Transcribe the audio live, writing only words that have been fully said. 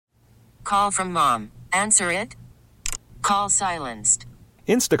Call from mom. Answer it. Call silenced.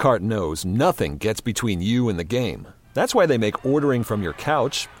 Instacart knows nothing gets between you and the game. That's why they make ordering from your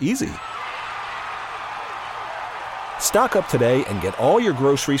couch easy. Stock up today and get all your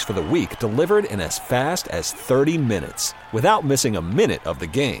groceries for the week delivered in as fast as 30 minutes without missing a minute of the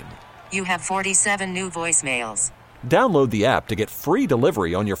game. You have 47 new voicemails. Download the app to get free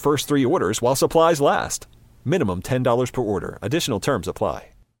delivery on your first 3 orders while supplies last. Minimum $10 per order. Additional terms apply.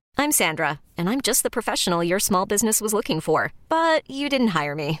 I'm Sandra, and I'm just the professional your small business was looking for. But you didn't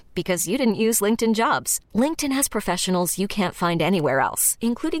hire me because you didn't use LinkedIn Jobs. LinkedIn has professionals you can't find anywhere else,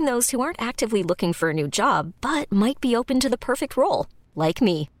 including those who aren't actively looking for a new job, but might be open to the perfect role, like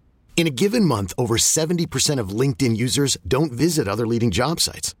me. In a given month, over 70% of LinkedIn users don't visit other leading job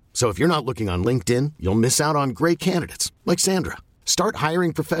sites. So if you're not looking on LinkedIn, you'll miss out on great candidates like Sandra. Start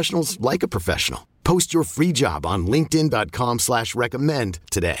hiring professionals like a professional. Post your free job on linkedin.com/recommend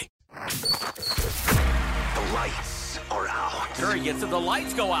today. The lights are out. Curry gets it, the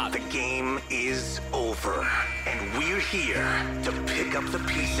lights go out. The game is over, and we're here to pick up the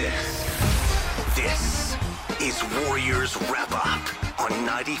pieces. This is Warriors Wrap-Up on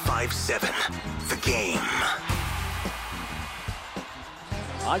 95.7 The Game.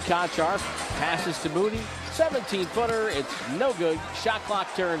 On Konchar, passes to Moody, 17-footer, it's no good, shot clock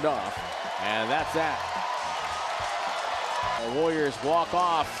turned off, and that's that. The Warriors walk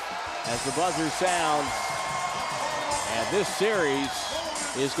off as the buzzer sounds, and this series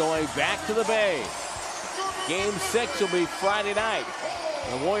is going back to the Bay. Game 6 will be Friday night.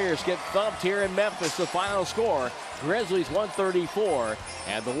 The Warriors get thumped here in Memphis. The final score, Grizzlies 134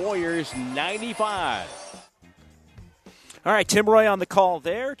 and the Warriors 95. All right, Tim Roye on the call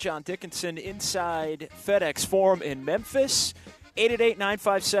there. John Dickinson inside FedEx Forum in Memphis.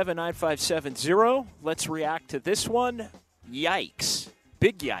 888-957-9570. Let's react to this one. Yikes.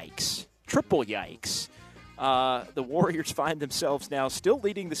 Big yikes. Triple yikes. The Warriors find themselves now still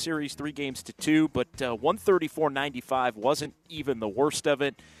leading the series 3-2, but 134-95 wasn't even the worst of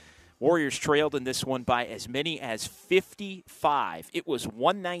it. Warriors trailed in this one by as many as 55. It was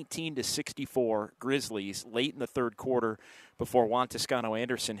 119-64 Grizzlies late in the third quarter before Juan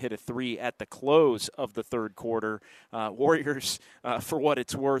Toscano-Anderson hit a 3 at the close of the third quarter. Warriors, for what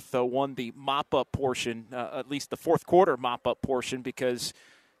it's worth, won the mop-up portion, at least the fourth quarter mop-up portion, because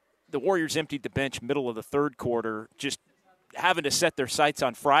the Warriors emptied the bench middle of the third quarter, just having to set their sights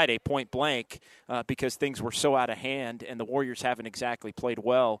on Friday point blank because things were so out of hand, and the Warriors haven't exactly played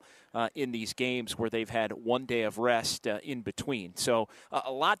well in these games where they've had one day of rest in between. So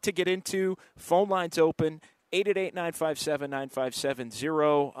a lot to get into. Phone lines open.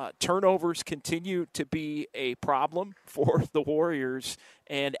 888-957-9570. Turnovers continue to be a problem for the Warriors.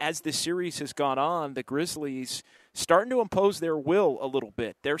 And as this series has gone on, the Grizzlies starting to impose their will a little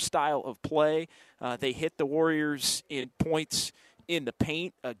bit, their style of play. They hit the Warriors in points in the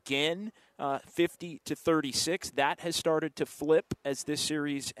paint again, 50-36. That has started to flip as this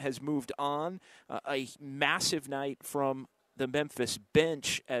series has moved on. A massive night from the Memphis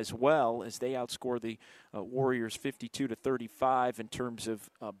bench as well, as they outscore the Warriors 52-35 in terms of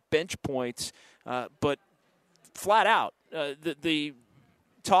bench points. But flat out, the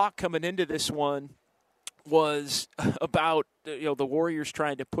talk coming into this one was about the Warriors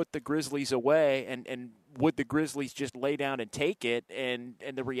trying to put the Grizzlies away, and would the Grizzlies just lay down and take it? And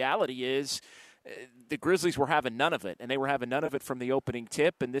the reality is, the Grizzlies were having none of it, and they were having none of it from the opening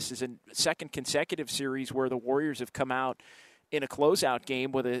tip. And this is a second consecutive series where the Warriors have come out in a closeout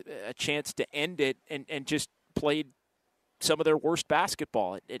game with a chance to end it and just played some of their worst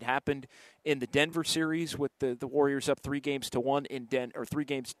basketball. It happened in the Denver series with the Warriors up 3-1 in or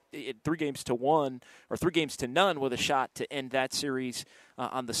 3-1 or 3-0 with a shot to end that series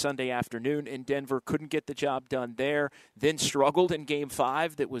on the Sunday afternoon in Denver. Couldn't get the job done there. Then struggled in Game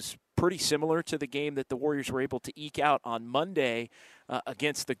 5 that was pretty similar to the game that the Warriors were able to eke out on Monday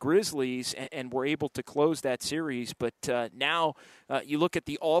against the Grizzlies and were able to close that series. But now you look at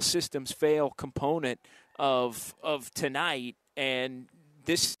the all systems fail component of tonight, and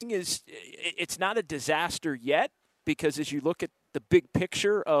this thing it's not a disaster yet, because as you look at the big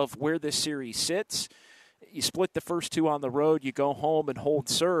picture of where this series sits, you split the first two on the road, you go home and hold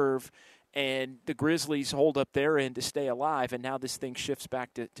serve, and the Grizzlies hold up their end to stay alive, and now this thing shifts back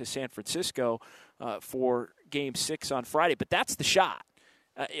to San Francisco for Game 6 on Friday. But that's the shot.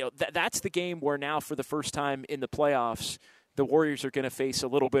 That's the game where now, for the first time in the playoffs, the Warriors are going to face a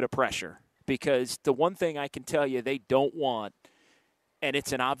little bit of pressure. Because the one thing I can tell you they don't want, and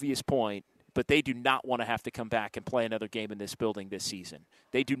it's an obvious point, but they do not want to have to come back and play another game in this building this season.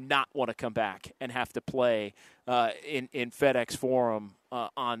 They do not want to come back and have to play in FedEx Forum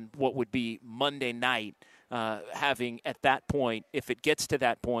on what would be Monday night, having at that point, if it gets to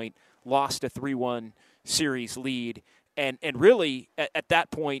that point, lost a 3-1 series lead. And really, at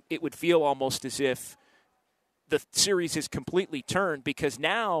that point, it would feel almost as if the series is completely turned, because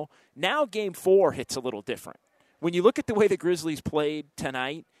now Game 4 hits a little different. When you look at the way the Grizzlies played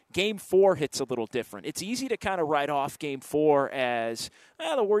tonight, Game 4 hits a little different. It's easy to kind of write off Game 4 as,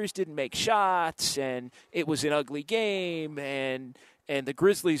 the Warriors didn't make shots, and it was an ugly game, and the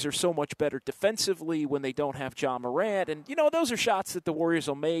Grizzlies are so much better defensively when they don't have Ja Morant. And, those are shots that the Warriors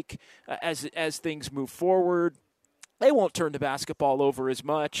will make as things move forward. They won't turn the basketball over as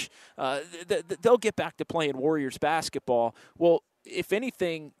much. They'll get back to playing Warriors basketball. Well, if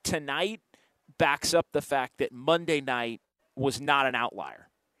anything, tonight backs up the fact that Monday night was not an outlier.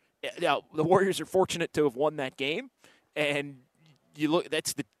 Now, the Warriors are fortunate to have won that game, and you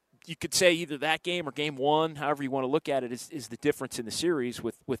could say either that game or Game 1, however you want to look at it, is the difference in the series,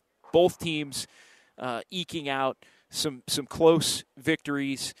 with both teams eking out some close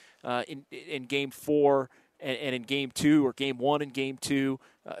victories in Game 4 and in Game 2, or Game 1 and Game 2.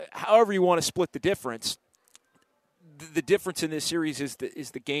 However you want to split the difference. The difference in this series is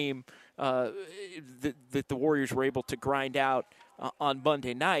the game that the Warriors were able to grind out on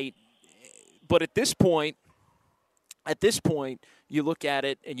Monday night. But at this point, you look at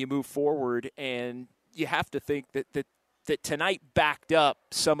it and you move forward, and you have to think that tonight backed up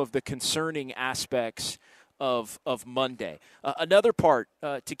some of the concerning aspects of Monday. Another part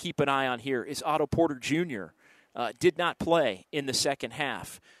to keep an eye on here is Otto Porter Jr. Did not play in the second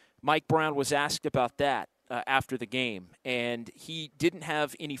half. Mike Brown was asked about that after the game, and he didn't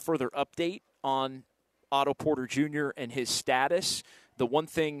have any further update on Otto Porter Jr. and his status. The one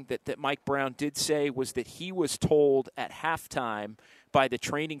thing that Mike Brown did say was that he was told at halftime by the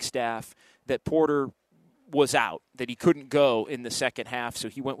training staff that Porter was out, that he couldn't go in the second half, so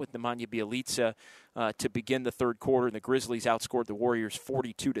he went with Nemanja Bjelica to begin the third quarter, and the Grizzlies outscored the Warriors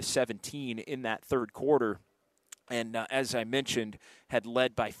 42-17 in that third quarter. And as I mentioned, had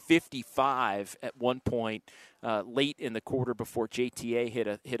led by 55 at one point late in the quarter before JTA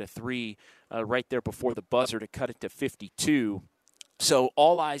hit a three right there before the buzzer to cut it to 52. So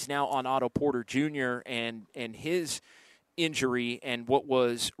all eyes now on Otto Porter Jr. and his injury and what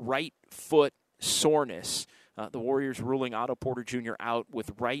was right foot soreness. The Warriors ruling Otto Porter Jr. out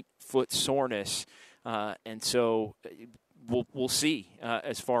with right foot soreness, and so we'll see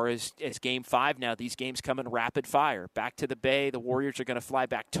as far as Game 5 now. These games come in rapid fire. Back to the Bay. The Warriors are going to fly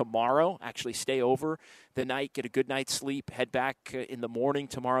back tomorrow, actually stay over the night, get a good night's sleep, head back in the morning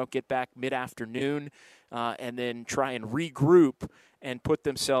tomorrow, get back mid-afternoon, and then try and regroup and put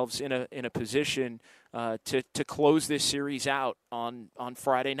themselves in a position to close this series out on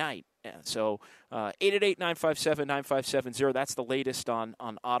Friday night. Yeah, so 888-957-9570, that's the latest on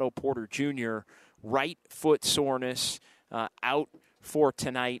Otto Porter Jr. Right foot soreness, out for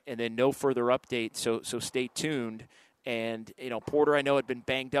tonight, and then no further update, so stay tuned. And, Porter, I know, had been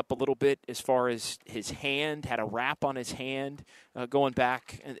banged up a little bit as far as his hand, had a wrap on his hand going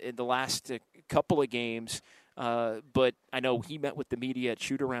back in the last couple of games. But I know he met with the media at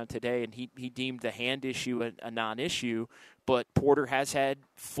shoot-around today, and he deemed the hand issue a non-issue. But Porter has had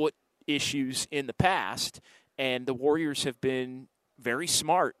foot issues in the past, and the Warriors have been very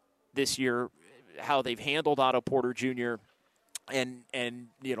smart this year how they've handled Otto Porter Jr. and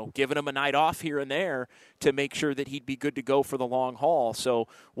giving him a night off here and there to make sure that he'd be good to go for the long haul. So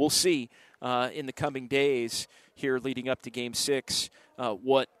we'll see in the coming days here leading up to Game 6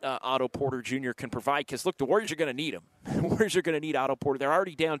 what Otto Porter Jr. can provide. Because, look, the Warriors are going to need him. The Warriors are going to need Otto Porter. They're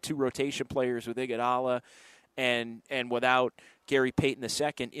already down 2 rotation players with Iguodala and without Gary Payton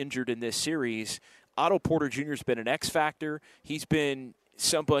II injured in this series. Otto Porter Jr. has been an X factor. He's been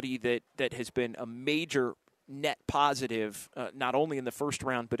somebody that has been a major net positive, not only in the first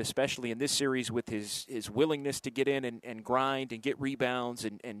round, but especially in this series with his willingness to get in and grind and get rebounds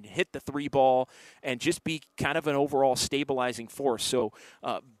and hit the three ball and just be kind of an overall stabilizing force. So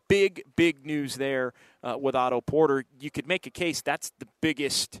big news there with Otto Porter. You could make a case that's the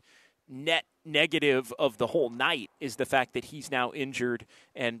biggest net negative of the whole night is the fact that he's now injured,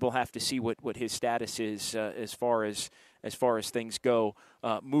 and we'll have to see what his status is as far as things go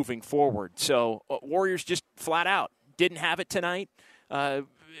moving forward. So Warriors just flat out didn't have it tonight. The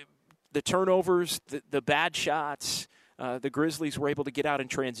turnovers, the bad shots, the Grizzlies were able to get out in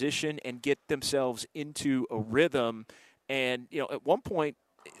transition and get themselves into a rhythm. And, at one point,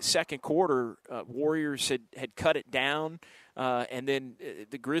 second quarter, Warriors had cut it down, and then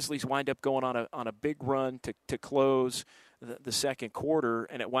the Grizzlies wind up going on a big run to close the second quarter,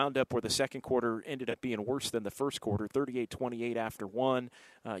 and it wound up where the second quarter ended up being worse than the first quarter, 38-28 after one.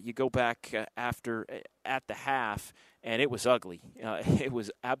 You go back at the half, and it was ugly. It was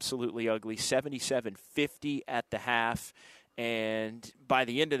absolutely ugly, 77-50 at the half. And by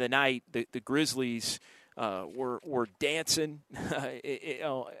the end of the night, the Grizzlies were dancing.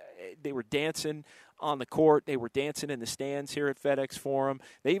 They were dancing on the court. They were dancing in the stands here at FedEx Forum.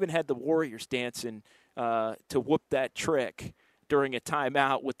 They even had the Warriors dancing to whoop that trick during a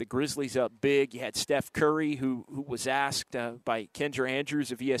timeout with the Grizzlies up big. You had Steph Curry, who was asked by Kendra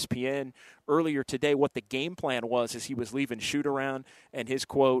Andrews of ESPN earlier today what the game plan was as he was leaving shoot-around, and his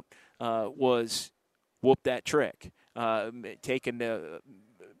quote was, "Whoop that trick,"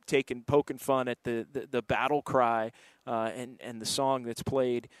 poking fun at the battle cry and the song that's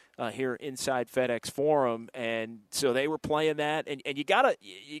played here inside FedEx Forum. And so they were playing that, and you gotta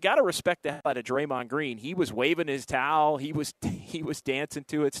respect the hell out of Draymond Green. He was waving his towel, he was dancing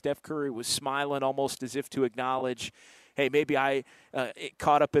to it. Steph Curry was smiling almost as if to acknowledge, hey, maybe I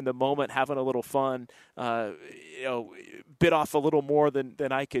caught up in the moment, having a little fun, bit off a little more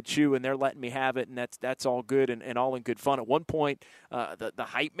than I could chew, and they're letting me have it, and that's all good and all in good fun. At one point, the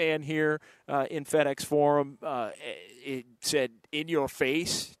hype man here in FedEx Forum it said "in your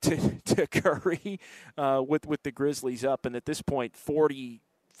face" to Curry with the Grizzlies up, and at this point, 40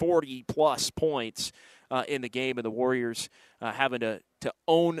 plus points in the game, and the Warriors having to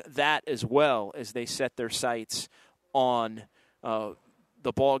own that as well as they set their sights on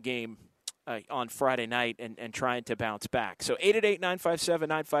the ball game on Friday night and trying to bounce back. So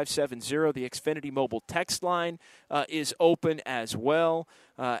 888-957-9570, the Xfinity Mobile text line is open as well,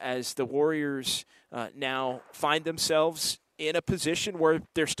 as the Warriors now find themselves in a position where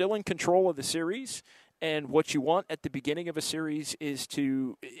they're still in control of the series. And what you want at the beginning of a series is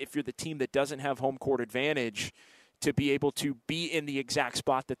to, if you're the team that doesn't have home court advantage, to be able to be in the exact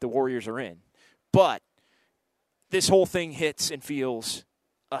spot that the Warriors are in. But this whole thing hits and feels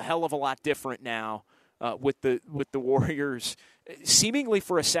a hell of a lot different now with the Warriors seemingly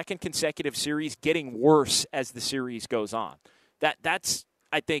for a second consecutive series getting worse as the series goes on. That's,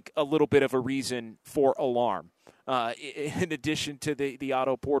 I think, a little bit of a reason for alarm. In addition to the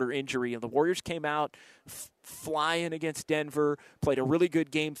Otto Porter injury, and the Warriors came out flying against Denver, played a really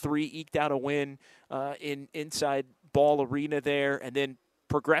good Game 3, eked out a win inside Ball Arena there, and then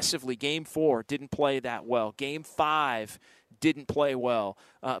progressively, Game 4 didn't play that well. Game 5 didn't play well,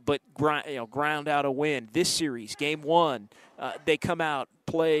 but ground out a win. This series, Game 1, they come out,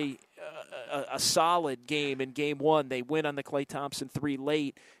 play a solid game in Game 1. They win on the Klay Thompson 3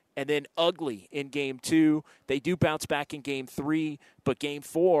 late, and then ugly in Game 2. They do bounce back in Game 3, but Game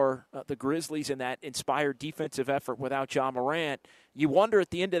 4, the Grizzlies in that inspired defensive effort without Ja Morant, you wonder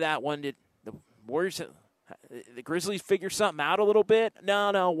at the end of that one, did the Warriors... the Grizzlies figure something out a little bit?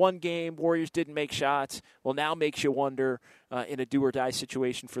 No, one game, Warriors didn't make shots. Well, now makes you wonder, in a do-or-die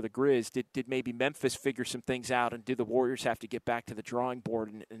situation for the Grizz, did maybe Memphis figure some things out, and do the Warriors have to get back to the drawing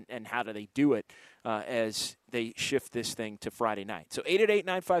board, and how do they do it as they shift this thing to Friday night? So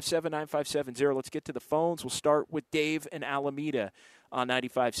 888-957-9570. Let's get to the phones. We'll start with Dave in Alameda on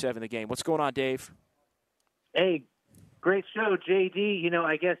 95.7 The Game. What's going on, Dave? Hey, great show, JD.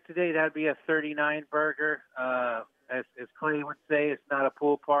 I guess today that would be a 39 burger. As Clay would say, it's not a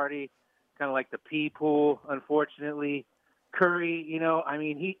pool party, kind of like the pee pool, unfortunately. Curry,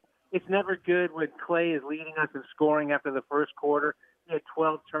 it's never good when Clay is leading us in scoring after the first quarter. He had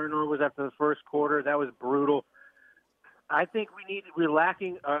 12 turnovers after the first quarter. That was brutal. I think we're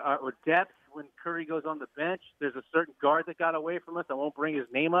lacking our depth when Curry goes on the bench. There's a certain guard that got away from us. I won't bring his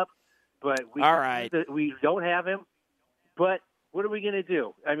name up, but we don't have him. But what are we going to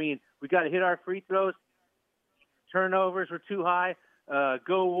do? We got to hit our free throws. Turnovers were too high.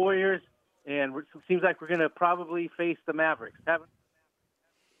 Go Warriors. And it seems like we're going to probably face the Mavericks.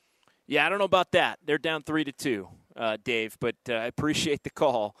 Yeah, I don't know about that. They're down 3-2, Dave, but I appreciate the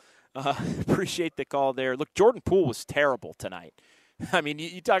call. Appreciate the call there. Look, Jordan Poole was terrible tonight.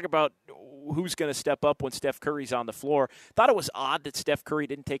 You talk about who's going to step up when Steph Curry's on the floor. Thought it was odd that Steph Curry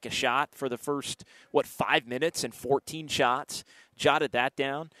didn't take a shot for the first, 5 minutes and 14 shots. Jotted that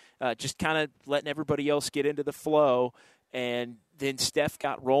down. Just kind of letting everybody else get into the flow. And then Steph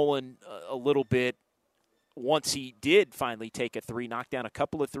got rolling a little bit once he did finally take a three, knock down a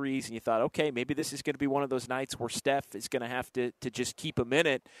couple of threes, and you thought, okay, maybe this is going to be one of those nights where Steph is going to have to just keep a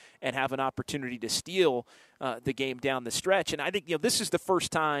minute and have an opportunity to steal the game down the stretch. And I think this is the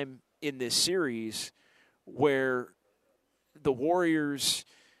first time in this series where the Warriors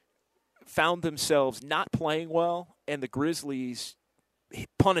found themselves not playing well, and the Grizzlies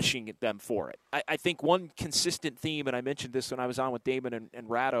punishing them for it. I think one consistent theme, and I mentioned this when I was on with Damon and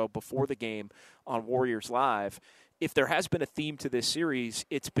Ratto before the game on Warriors Live, if there has been a theme to this series,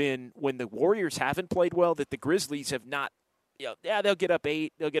 it's been when the Warriors haven't played well, that the Grizzlies have not, they'll get up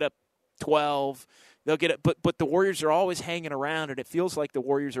 8, they'll get up 12, they'll get it, but the Warriors are always hanging around, and it feels like the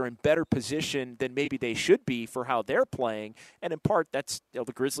Warriors are in better position than maybe they should be for how they're playing. And in part, that's the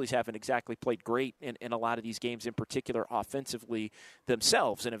Grizzlies haven't exactly played great in a lot of these games, in particular offensively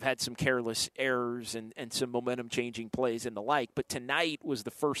themselves, and have had some careless errors and some momentum-changing plays and the like. But tonight was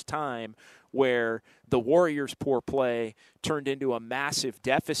the first time where the Warriors' poor play turned into a massive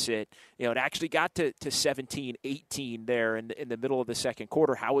deficit. It actually got to 17-18 there in the middle of the second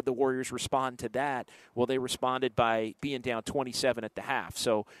quarter. How would the Warriors respond to that? Well, they responded by being down 27 at the half.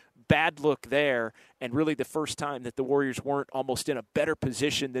 So bad look there, and really the first time that the Warriors weren't almost in a better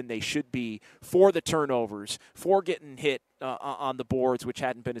position than they should be for the turnovers, for getting hit on the boards, which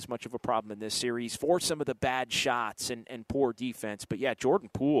hadn't been as much of a problem in this series, for some of the bad shots and poor defense. But, yeah, Jordan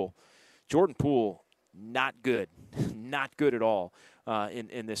Poole, not good. Not good at all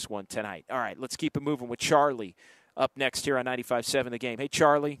in this one tonight. All right, let's keep it moving with Charlie up next here on 95.7 The Game. Hey,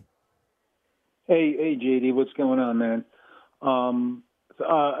 Charlie. Hey, JD, what's going on, man?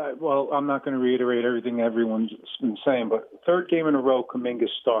 Well, I'm not going to reiterate everything everyone's been saying, but third game in a row, Kuminga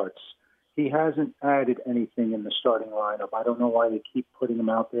starts. He hasn't added anything in the starting lineup. I don't know why they keep putting him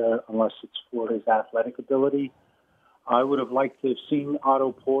out there unless it's for his athletic ability. I would have liked to have seen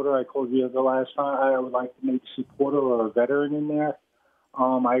Otto Porter. I told you the last time I would like to maybe see Porter or a veteran in there.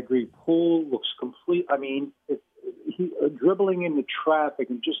 I agree. Poole looks complete. I mean, he dribbling into traffic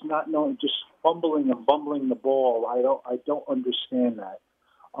and just not knowing, just fumbling and bumbling the ball. I don't understand that.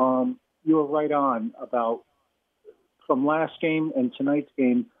 You were right on about from last game and tonight's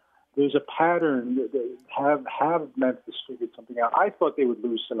game. There's a pattern that have Memphis figured something out. I thought they would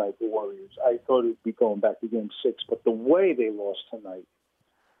lose tonight, the Warriors. I thought it would be going back to game 6, but the way they lost tonight,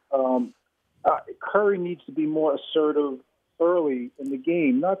 Curry needs to be more assertive early in the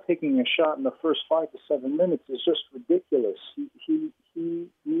game. Not taking a shot in the first 5 to 7 minutes is just ridiculous. He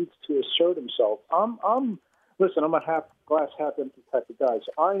needs to assert himself. Listen, I'm a half empty type of guy,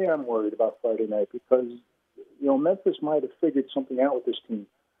 so I am worried about Friday night because Memphis might have figured something out with this team.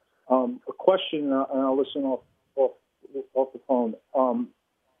 A question, and I'll listen off the phone.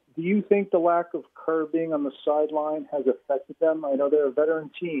 Do you think the lack of Kerr being on the sideline has affected them? I know they're a veteran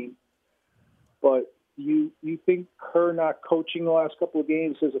team, but do you think Kerr not coaching the last couple of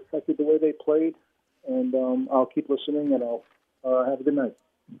games has affected the way they played? And I'll keep listening, and I'll have a good night.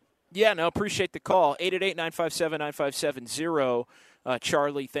 Yeah, no, appreciate the call. 888-957-9570.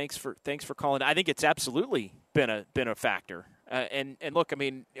 Charlie, thanks for calling. I think it's absolutely been a factor. And look, I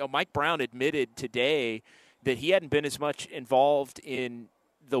mean, Mike Brown admitted today that he hadn't been as much involved in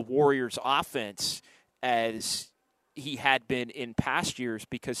the Warriors' offense as he had been in past years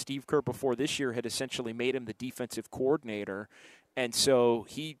because Steve Kerr before this year had essentially made him the defensive coordinator. And so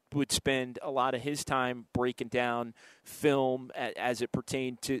he would spend a lot of his time breaking down film as it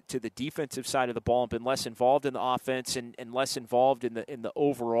pertained to the defensive side of the ball and been less involved in the offense and less involved in the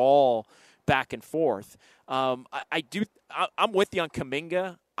overall back and forth. I'm with you on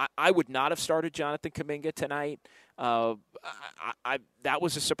Kuminga. I would not have started Jonathan Kuminga tonight. That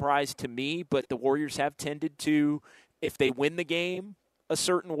was a surprise to me, but the Warriors have tended to, if they win the game a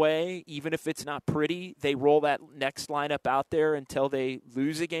certain way, even if it's not pretty, they roll that next lineup out there until they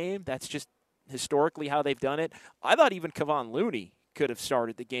lose a game. That's just historically how they've done it. I thought even Kevon Looney could have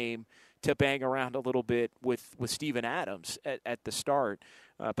started the game to bang around a little bit with Steven Adams at the start.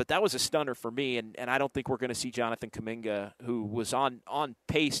 But that was a stunner for me, and I don't think we're going to see Jonathan Kuminga, who was on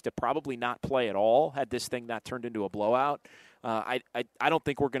pace to probably not play at all had this thing not turned into a blowout. I don't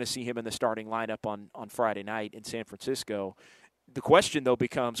think we're going to see him in the starting lineup on Friday night in San Francisco. The question, though,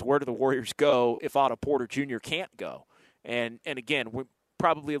 becomes where do the Warriors go if Otto Porter Jr. can't go? And again, we're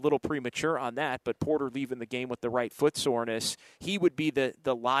probably a little premature on that, but Porter leaving the game with the right foot soreness, he would be the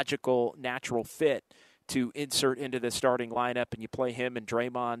logical, natural fit to insert into the starting lineup, and you play him and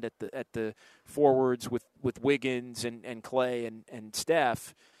Draymond at the forwards with Wiggins and Clay and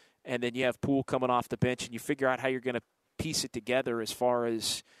Steph, and then you have Poole coming off the bench, and you figure out how you're going to piece it together as far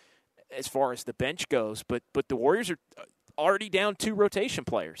as the bench goes. But the Warriors are already down 2 rotation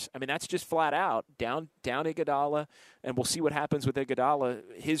players. I mean, that's just flat out down Iguodala, and we'll see what happens with Iguodala.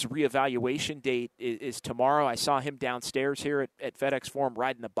 His reevaluation date is tomorrow. I saw him downstairs here at FedEx Forum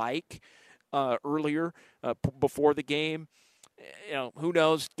riding the bike earlier before the game. who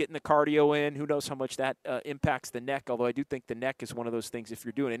knows, getting the cardio in, who knows how much that impacts the neck, although I do think the neck is one of those things, if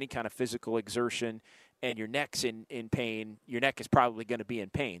you're doing any kind of physical exertion and your neck's in pain, your neck is probably going to be in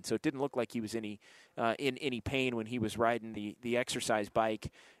pain. So it didn't look like he was in any pain when he was riding the exercise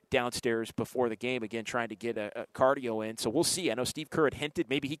bike downstairs before the game, again, trying to get a cardio in. So we'll see. I know Steve Kerr had hinted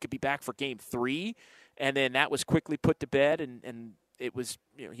maybe he could be back for Game 3, and then that was quickly put to bed, and it was,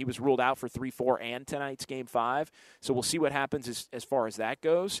 he was ruled out for 3, 4, and tonight's Game 5. So we'll see what happens as far as that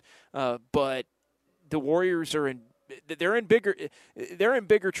goes. But the Warriors are in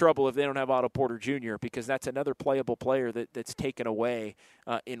bigger trouble if they don't have Otto Porter Jr., because that's another playable player that's taken away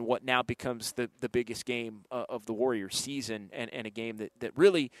in what now becomes the biggest game of the Warriors season, and a game that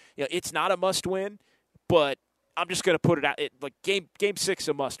really, it's not a must-win, but I'm just going to put it out. Like Game 6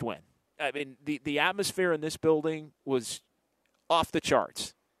 a must-win. I mean, the atmosphere in this building was off the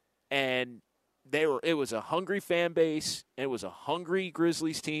charts, and it was a hungry fan base, and it was a hungry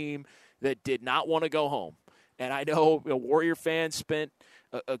Grizzlies team that did not want to go home. And I know Warrior fans spent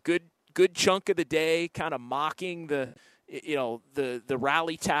a good chunk of the day kind of mocking the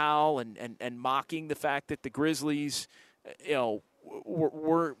rally towel and mocking the fact that the Grizzlies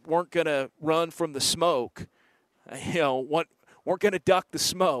weren't going to run from the smoke, weren't going to duck the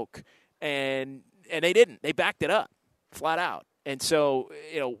smoke, and they didn't. They backed it up flat out. And so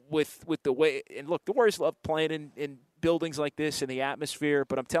with the way, and look, the Warriors love playing in buildings like this, in the atmosphere,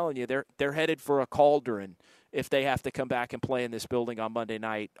 but I'm telling you, they're headed for a cauldron if they have to come back and play in this building on Monday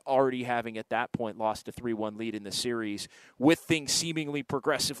night, already having at that point lost a 3-1 lead in the series, with things seemingly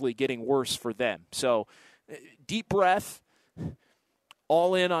progressively getting worse for them. So deep breath,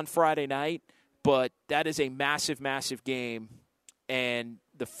 all in on Friday night, but that is a massive, massive game, and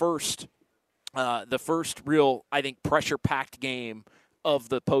the first real, I think, pressure-packed game of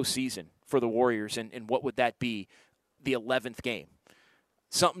the postseason for the Warriors, and what would that be? The 11th game.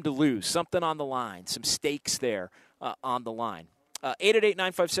 Something to lose, something on the line, some stakes there on the line.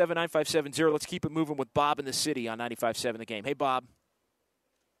 888-957-9570. Let's keep it moving with Bob in the city on 95.7 The Game. Hey, Bob.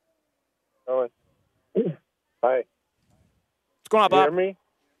 Hi. What's going on, Bob? You hear me?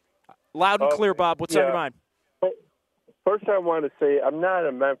 Loud and clear, Bob. What's on your mind? First, I want to say I'm not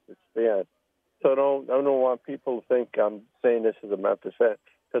a Memphis fan, so I don't want people to think I'm saying this as a Memphis fan,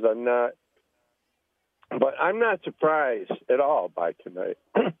 because I'm not. But I'm not surprised at all by tonight.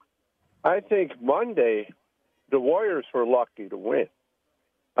 I think Monday, the Warriors were lucky to win.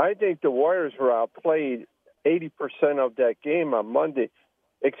 I think the Warriors were outplayed 80% of that game on Monday,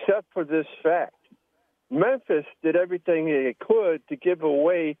 except for this fact. Memphis did everything they could to give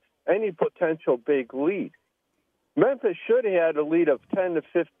away any potential big lead. Memphis should have had a lead of 10 to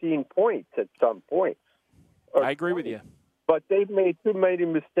 15 points at some point. I agree with you. But they've made too many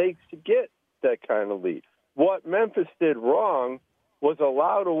mistakes to get that kind of lead. What Memphis did wrong was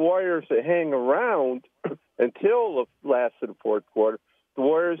allow the Warriors to hang around until the last of the fourth quarter. The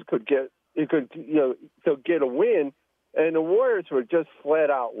Warriors could get a win, and the Warriors were just flat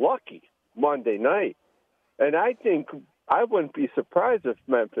out lucky Monday night. And I think I wouldn't be surprised if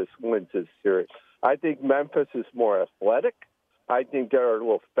Memphis wins this series. I think Memphis is more athletic. I think they're a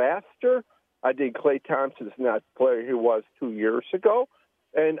little faster. I think Klay Thompson's not the player he was 2 years ago.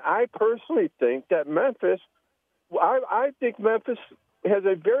 And I personally think that I think Memphis has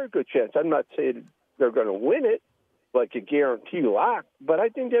a very good chance. I'm not saying they're going to win it like a guarantee lock, but I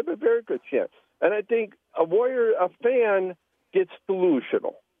think they have a very good chance. And I think a fan gets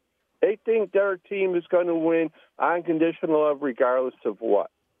delusional. They think their team is going to win unconditional love regardless of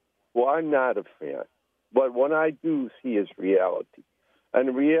what. Well, I'm not a fan. But what I do see is reality. And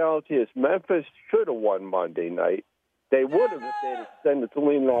the reality is Memphis should have won Monday night. They would have if they had extended the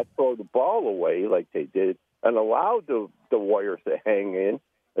lead and not throw the ball away like they did and allowed the Warriors to hang in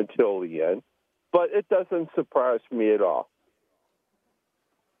until the end. But it doesn't surprise me at all.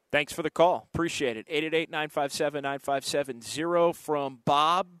 Thanks for the call. Appreciate it. 888-957-9570. From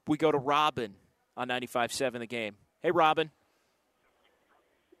Bob, we go to Robin on 95.7 The Game. Hey, Robin.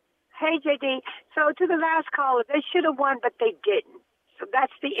 Hey, JD. So to the last caller, they should have won, but they didn't. So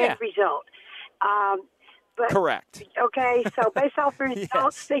that's the end result. But, correct. Okay, so based off the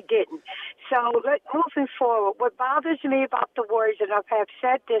results, they didn't. So moving forward, what bothers me about the Warriors, and I have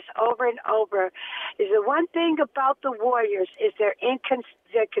said this over and over, is the one thing about the Warriors is their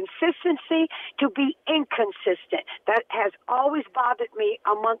consistency to be inconsistent. That has always bothered me,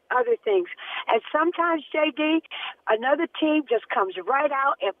 among other things. And sometimes, JD, another team just comes right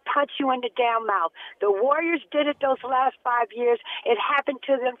out and punch you in the damn mouth. The Warriors did it those last 5 years. It happened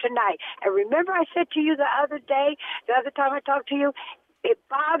to them tonight. And remember I said to you the other time I talked to you, it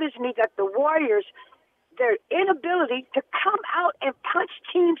bothers me that the Warriors, their inability to come out and punch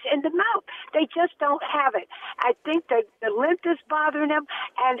teams in the mouth. They just don't have it. I think that the length is bothering them,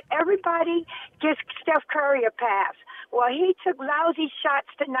 and everybody gives Steph Curry a pass. Well, he took lousy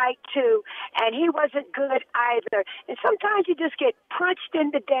shots tonight, too, and he wasn't good either. And sometimes you just get punched in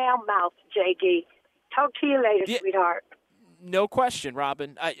the damn mouth, JD. Talk to you later, sweetheart. No question,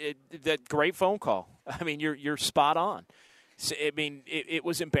 Robin. That great phone call. I mean, you're spot on. So, I mean, it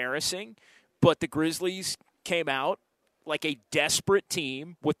was embarrassing, but the Grizzlies came out like a desperate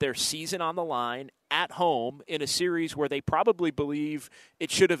team with their season on the line at home in a series where they probably believe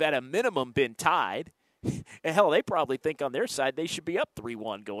it should have at a minimum been tied. And hell, they probably think on their side they should be up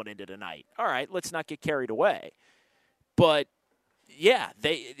 3-1 going into tonight. All right, let's not get carried away. But, yeah,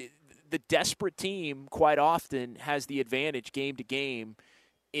 the desperate team quite often has the advantage game to game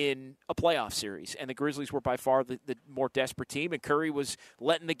in a playoff series, and the Grizzlies were by far the more desperate team, and Curry was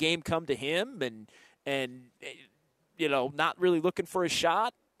letting the game come to him and you know, not really looking for a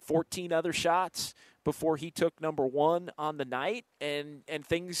shot, 14 other shots before he took number one on the night, and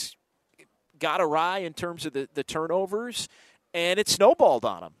things got awry in terms of the turnovers, and it snowballed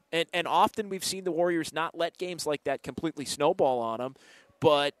on him. And often we've seen the Warriors not let games like that completely snowball on them,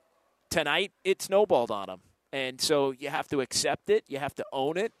 but tonight it snowballed on them. And so you have to accept it. You have to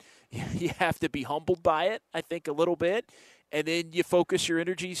own it. You have to be humbled by it, I think, a little bit. And then you focus your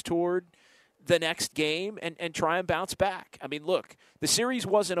energies toward the next game and try and bounce back. I mean, look, the series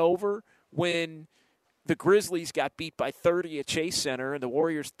wasn't over when the Grizzlies got beat by 30 at Chase Center and the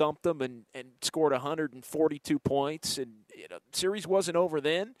Warriors thumped them and scored 142 points. And you know, the series wasn't over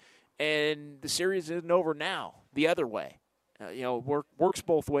then, and the series isn't over now the other way. Works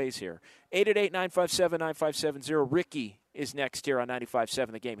both ways here. 888-957-9570. Ricky is next here on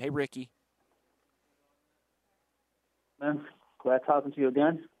 95.7 The Game. Hey, Ricky. Man, glad talking to you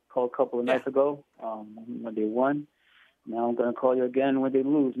again. Called a couple of nights ago when they won. Now I'm going to call you again when they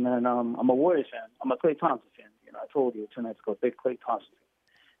lose, man. I'm a Warriors fan. I'm a Klay Thompson fan. You know, I told you 2 nights ago, big Klay Thompson fan.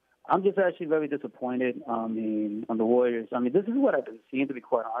 I'm just actually very disappointed on the Warriors. I mean, this is what I've been seeing, to be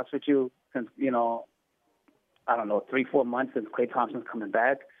quite honest with you, since, I don't know, 3-4 months since Klay Thompson's coming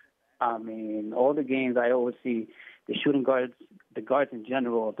back. I mean, all the games I always see, the shooting guards, the guards in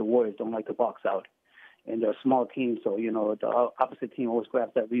general of the Warriors don't like to box out. And they're a small team, so, the opposite team always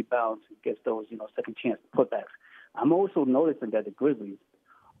grabs that rebound and gets those, second chance putbacks. I'm also noticing that the Grizzlies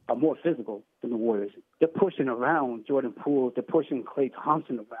are more physical than the Warriors. They're pushing around Jordan Poole. They're pushing Klay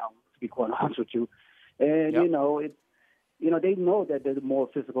Thompson around, to be quite honest with you. And, yep. They know that they're the more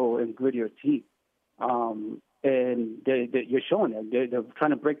physical and grittier team. And you're showing them. They're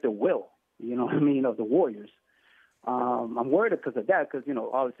trying to break the will, of the Warriors. I'm worried because of that, because,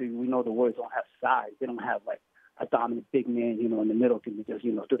 obviously we know the Warriors don't have size. They don't have, like, a dominant big man, in the middle can just,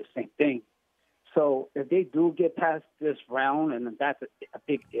 do the same thing. So if they do get past this round, and that's a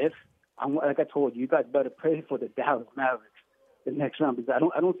big if, like I told you, you guys better pray for the Dallas Mavericks the next round, because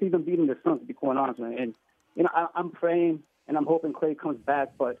I don't see them beating the Suns, to be quite honest. And, I'm praying and I'm hoping Klay comes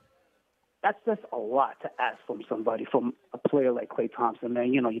back, but that's just a lot to ask from somebody, from a player like Klay Thompson,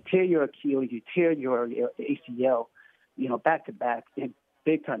 man. You tear your Achilles, you tear your ACL, back-to-back,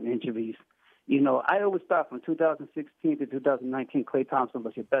 big-time injuries. I always thought from 2016 to 2019, Klay Thompson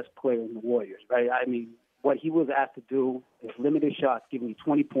was your best player in the Warriors, right? I mean, what he was asked to do is limited shots, giving you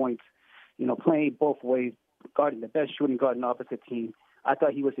 20 points, playing both ways, guarding the best shooting guard in the opposite team. I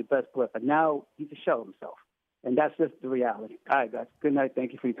thought he was your best player, but now he's a shell of himself. And that's just the reality. All right, guys. Good night.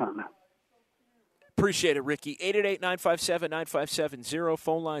 Thank you for your time, man. Appreciate it, Ricky. 888-957-9570.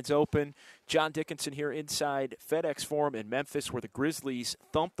 Phone lines open. John Dickinson here inside FedEx Forum in Memphis, where the Grizzlies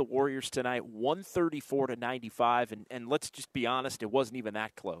thumped the Warriors tonight, 134-95. And let's just be honest, it wasn't even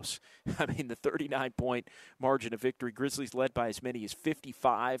that close. I mean, the 39-point margin of victory. Grizzlies led by as many as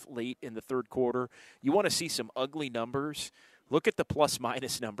 55 late in the third quarter. You want to see some ugly numbers? Look at the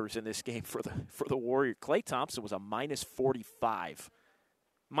plus-minus numbers in this game for the Warriors. Klay Thompson was a minus 45.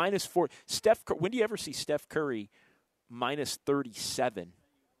 Minus 4. When do you ever see Steph Curry minus 37?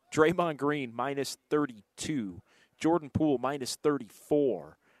 Draymond Green minus 32. Jordan Poole minus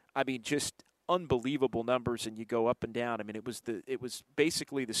 34. I mean, just unbelievable numbers, and you go up and down. I mean, it was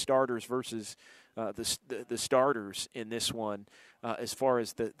basically the starters versus the starters in this one, as far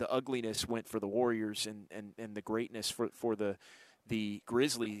as the ugliness went for the Warriors and the greatness for the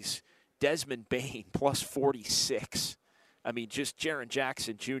Grizzlies. Desmond Bane plus 46. I mean, just Jaren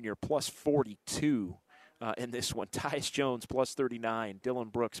Jackson Jr. plus 42 in this one. Tyus Jones plus 39.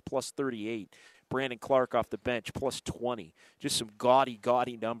 Dylan Brooks plus 38. Brandon Clark off the bench, plus 20. Just some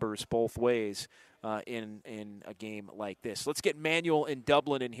gaudy numbers both ways in a game like this. Let's get Manuel in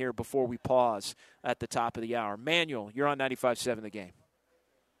Dublin in here before we pause at the top of the hour. Manuel, you're on 95.7 The Game.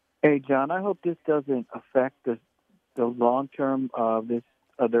 Hey, John, I hope this doesn't affect the long term of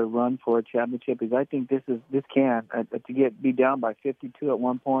their run for a championship, because I think this can be down by 52 at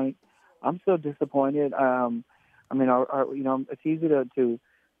one point. I'm so disappointed. It's easy to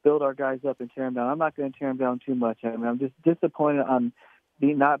build our guys up and tear them down. I'm not going to tear them down too much. I mean, I'm just disappointed on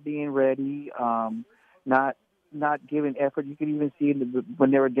not being ready, not giving effort. You could even see when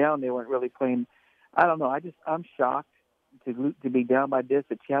they were down, they weren't really playing. I don't know. I'm shocked to be down by this,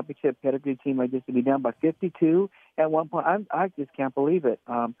 a championship pedigree team like this, to be down by 52 at one point. I just can't believe it.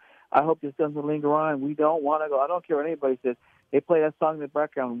 I hope this doesn't linger on. We don't want to go. I don't care what anybody says. They play that song in the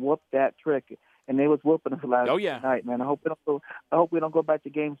background, whoop that trick, and they was whooping us last night, man. I hope we don't go back to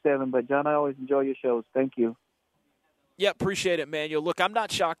Game 7. But John, I always enjoy your shows. Thank you. Yeah, appreciate it, Manuel. Look, I'm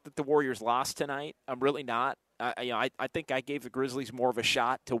not shocked that the Warriors lost tonight. I'm really not. I think I gave the Grizzlies more of a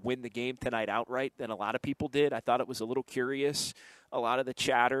shot to win the game tonight outright than a lot of people did. I thought it was a little curious. A lot of the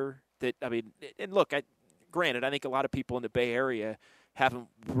chatter granted, I think a lot of people in the Bay Area haven't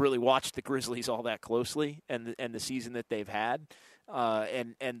really watched the Grizzlies all that closely, and the season that they've had,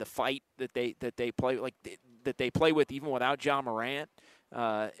 and the fight that they play with even without Ja Morant,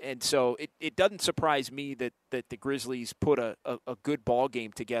 and so it doesn't surprise me that the Grizzlies put a good ball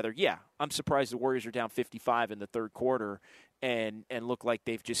game together. Yeah, I'm surprised the Warriors are down 55 in the third quarter, and look like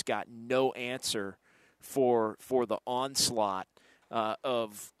they've just got no answer for the onslaught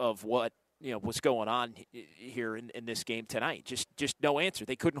of what what's going on here in this game tonight. Just no answer.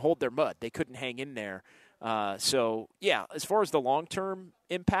 They couldn't hold their mud. They couldn't hang in there. So yeah, as far as the long-term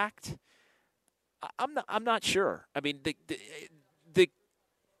impact, I'm not sure. I mean, the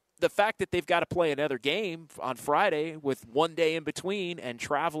fact that they've got to play another game on Friday with one day in between and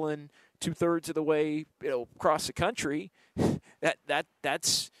traveling 2/3 of the way, across the country,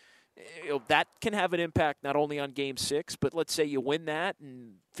 that's that can have an impact not only on Game 6, but let's say you win that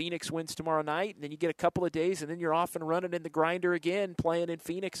and Phoenix wins tomorrow night, and then you get a couple of days, and then you're off and running in the grinder again, playing in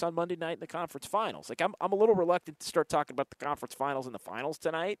Phoenix on Monday night in the conference finals. Like I'm a little reluctant to start talking about the conference finals and the finals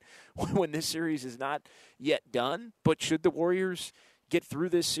tonight when this series is not yet done. But should the Warriors get through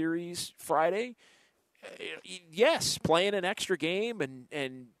this series Friday, yes, playing an extra game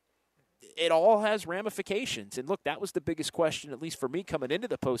and it all has ramifications. And look, that was the biggest question, at least for me, coming into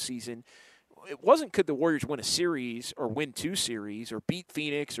the postseason. It wasn't could the Warriors win a series or win two series or beat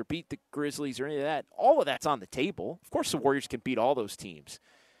Phoenix or beat the Grizzlies or any of that. All of that's on the table. Of course the Warriors can beat all those teams.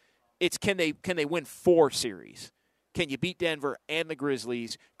 It's can they win 4 series? Can you beat Denver and the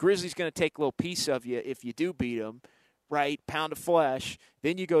Grizzlies? Grizzlies going to take a little piece of you if you do beat them, right? Pound of flesh.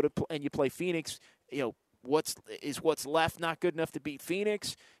 Then you go and you play Phoenix, What's left not good enough to beat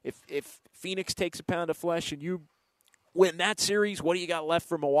Phoenix? If Phoenix takes a pound of flesh and you win that series, what do you got left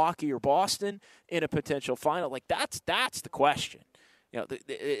for Milwaukee or Boston in a potential final? Like that's the question.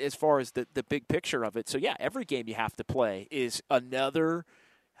 As far as the big picture of it. So yeah, every game you have to play is another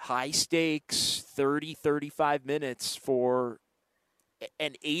high stakes 30-35 minutes for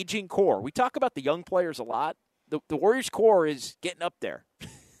an aging core. We talk about the young players a lot. The Warriors core is getting up there,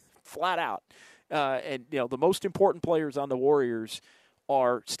 flat out. And the most important players on the Warriors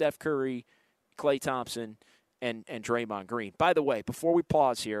are Steph Curry, Klay Thompson, and Draymond Green. By the way, before we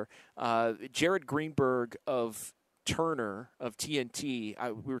pause here, Jared Greenberg of Turner of TNT,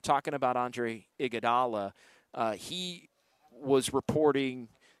 we were talking about Andre Iguodala. He was reporting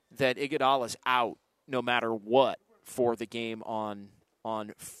that Iguodala's out no matter what for the game on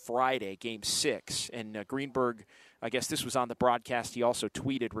Friday, Game 6. And Greenberg, I guess this was on the broadcast, he also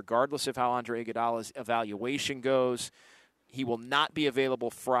tweeted, regardless of how Andre Iguodala's evaluation goes, he will not be available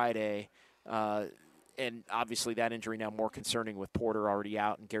Friday. And obviously that injury now more concerning with Porter already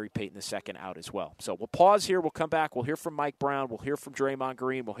out and Gary Payton II out as well. So we'll pause here. We'll come back. We'll hear from Mike Brown. We'll hear from Draymond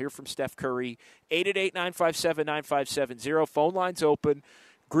Green. We'll hear from Steph Curry. 888-957-9570. Phone lines open.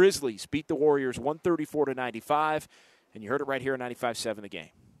 Grizzlies beat the Warriors 134-95. And you heard it right here on 95.7 The Game.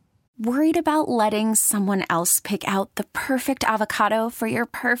 Worried about letting someone else pick out the perfect avocado for your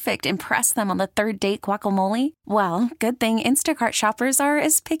perfect impress them on the third date guacamole? Well, good thing Instacart shoppers are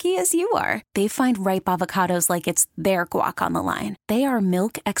as picky as you are. They find ripe avocados like it's their guac on the line. They are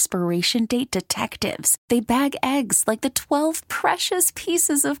milk expiration date detectives. They bag eggs like the 12 precious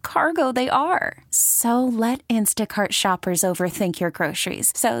pieces of cargo they are. So let Instacart shoppers overthink your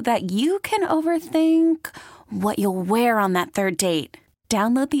groceries so that you can overthink what you'll wear on that third date.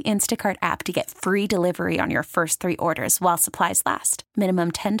 Download the Instacart app to get free delivery on your first 3 orders while supplies last.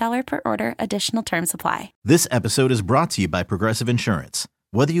 Minimum $10 per order. Additional terms apply. This episode is brought to you by Progressive Insurance.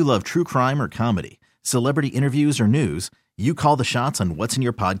 Whether you love true crime or comedy, celebrity interviews or news, you call the shots on what's in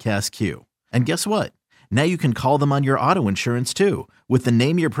your podcast queue. And guess what? Now you can call them on your auto insurance too with the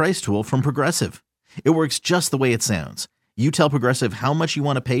Name Your Price tool from Progressive. It works just the way it sounds. You tell Progressive how much you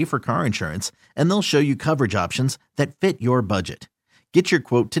want to pay for car insurance, and they'll show you coverage options that fit your budget. Get your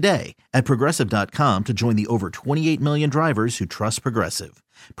quote today at Progressive.com to join the over 28 million drivers who trust Progressive.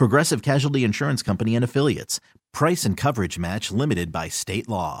 Progressive Casualty Insurance Company and Affiliates. Price and coverage match limited by state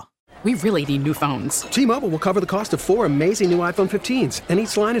law. We really need new phones. T-Mobile will cover the cost of 4 amazing new iPhone 15s, and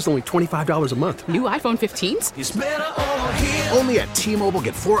each line is only $25 a month. New iPhone 15s? It's better over here. Only at T-Mobile,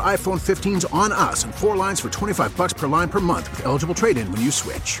 get 4 iPhone 15s on us and 4 lines for $25 per line per month with eligible trade-in when you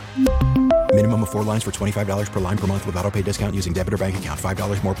switch. Minimum of 4 lines for $25 per line per month with autopay discount using debit or bank account.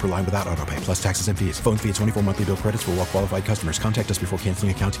 $5 more per line without autopay, plus taxes and fees. Phone fee at 24 monthly bill credits for well-qualified customers. Contact us before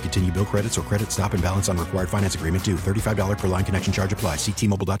canceling account to continue bill credits or credit stop and balance on required finance agreement due. $35 per line connection charge applies. See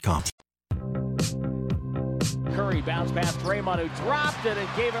T-Mobile.com. Curry bounced past Draymond, who dropped it and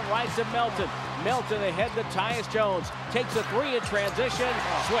gave it right to Melton. Melton ahead to Tyus Jones. Takes a 3 in transition.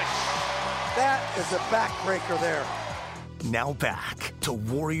 Swish. That is a backbreaker there. Now back to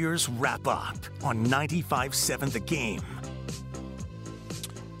Warriors Wrap Up on 95.7 The Game.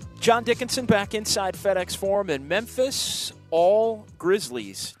 John Dickinson back inside FedEx Forum in Memphis. All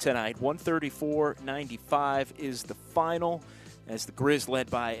Grizzlies tonight. 134-95 is the final. As the Grizz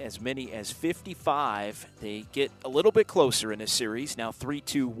led by as many as 55, they get a little bit closer in this series. Now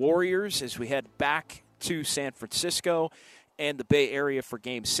 3-2 Warriors as we head back to San Francisco and the Bay Area for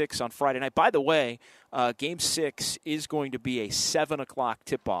Game 6 on Friday night. By the way, Game 6 is going to be a 7 o'clock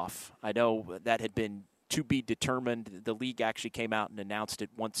tip-off. I know that had been to be determined. The league actually came out and announced it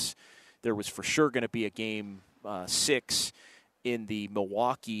once there was for sure going to be a Game 6 in the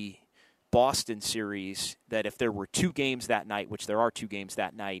Milwaukee-Boston series, that if there were 2 games that night, which there are 2 games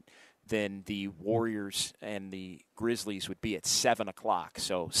that night, then the Warriors and the Grizzlies would be at 7 o'clock.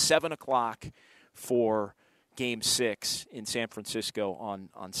 So 7 o'clock for Game 6 in San Francisco on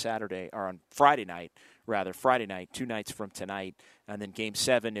Saturday, or on Friday night, 2 nights from tonight. And then Game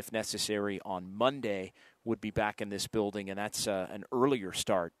 7, if necessary, on Monday would be back in this building, and that's an earlier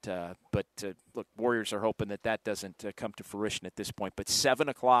start. But look, Warriors are hoping that doesn't come to fruition at this point. But 7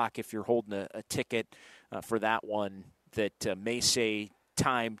 o'clock, if you're holding a ticket for that one, that may say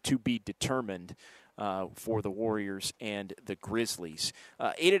time to be determined for the Warriors and the Grizzlies.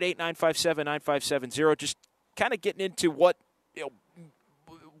 888-957-9570, just kind of getting into what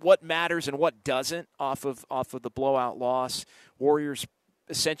matters and what doesn't off of the blowout loss. Warriors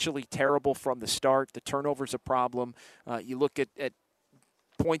essentially terrible from the start. The turnover's a problem. You look at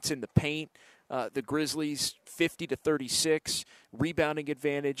points in the paint. The Grizzlies 50-36, rebounding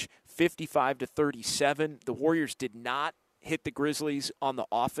advantage 55-37. The Warriors did not hit the Grizzlies on the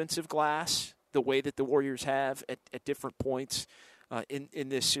offensive glass the way that the Warriors have at different points in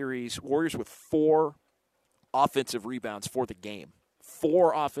this series. Warriors with 4 offensive rebounds for the game.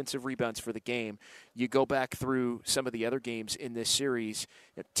 4 offensive rebounds for the game. You go back through some of the other games in this series,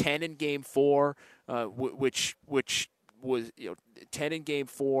 10 in Game 4, which was 10 in Game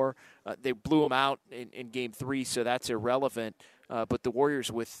 4. They blew them out in Game 3, so that's irrelevant. But the Warriors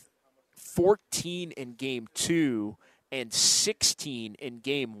with 14 in Game 2 and 16 in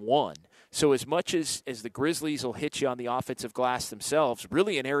Game 1. So as much as the Grizzlies will hit you on the offensive glass themselves,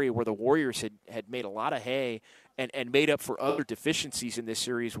 really an area where the Warriors had made a lot of hay and made up for other deficiencies in this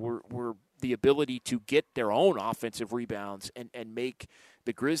series were the ability to get their own offensive rebounds and make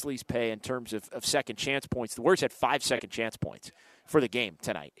the Grizzlies pay in terms of second chance points. The Warriors had 5 second chance points for the game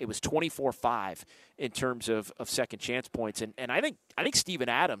tonight. It was 24-5 in terms of second chance points. And I think Steven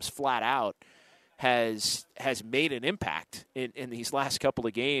Adams flat out has made an impact in these last couple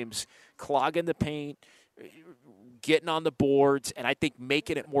of games, clogging the paint, getting on the boards, and I think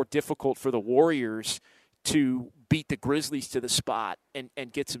making it more difficult for the Warriors to beat the Grizzlies to the spot and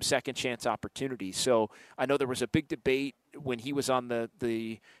get some second chance opportunities. So I know there was a big debate when he was on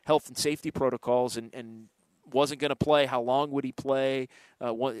the health and safety protocols and wasn't going to play. How long would he play?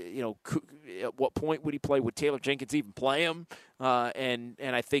 At what point would he play? Would Taylor Jenkins even play him? And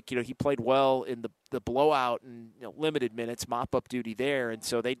I think he played well in the blowout and limited minutes, mop up duty there. And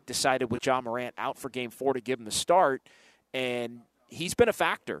so they decided with John Morant out for Game 4 to give him the start, and he's been a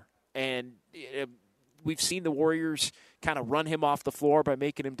factor. And we've seen the Warriors kind of run him off the floor by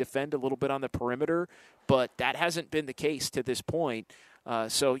making him defend a little bit on the perimeter, but that hasn't been the case to this point.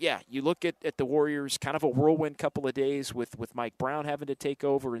 You look at the Warriors, kind of a whirlwind couple of days with Mike Brown having to take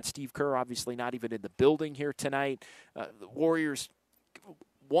over and Steve Kerr obviously not even in the building here tonight. The Warriors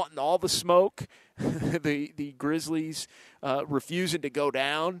wanting all the smoke, the Grizzlies refusing to go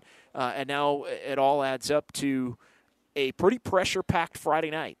down, and now it all adds up to a pretty pressure-packed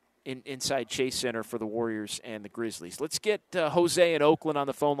Friday night inside Chase Center for the Warriors and the Grizzlies. Let's get Jose in Oakland on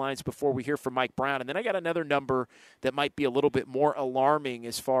the phone lines before we hear from Mike Brown. And then I got another number that might be a little bit more alarming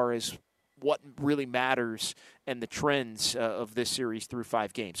as far as what really matters and the trends of this series through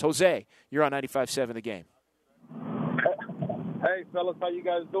 5 games. Jose, you're on 95.7 The Game. Hey, fellas, how you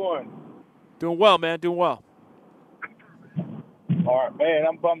guys doing? Doing well, man, doing well. All right, man,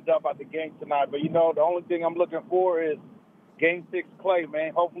 I'm bummed out about the game tonight. But, the only thing I'm looking for is Game 6 Clay,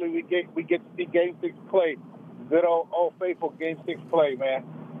 man. Hopefully we get to see Game 6 Clay. Good old faithful Game 6 Clay, man.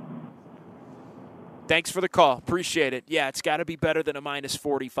 Thanks for the call. Appreciate it. Yeah, it's got to be better than a minus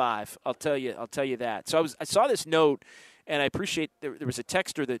 45. I'll tell you that. So I saw this note, and I appreciate there was a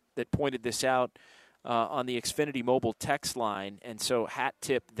texter that pointed this out on the Xfinity mobile text line, and so hat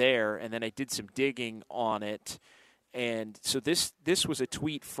tip there. And then I did some digging on it, and so this was a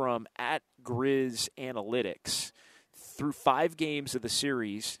tweet from @GrizzAnalytics. Through 5 games of the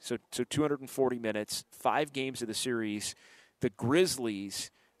series, so 240 minutes, 5 games of the series, the Grizzlies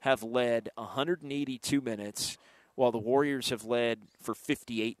have led 182 minutes, while the Warriors have led for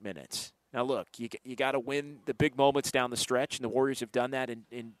 58 minutes. Now, look, you got to win the big moments down the stretch, and the Warriors have done that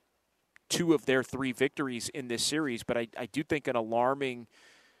in 2 of their 3 victories in this series. But I do think an alarming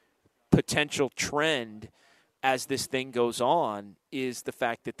potential trend as this thing goes on is the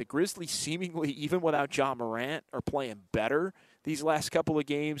fact that the Grizzlies seemingly, even without Ja Morant, are playing better these last couple of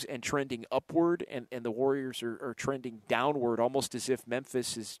games and trending upward, and the Warriors are trending downward, almost as if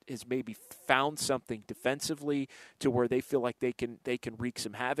Memphis has maybe found something defensively to where they feel like they can wreak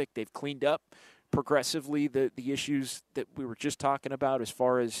some havoc. They've cleaned up progressively the issues that we were just talking about as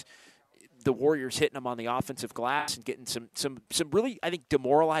far as the Warriors hitting them on the offensive glass and getting some really, I think,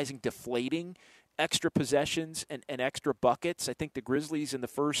 demoralizing, deflating extra possessions and extra buckets. I think the Grizzlies in the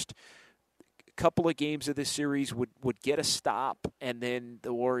first couple of games of this series would get a stop, and then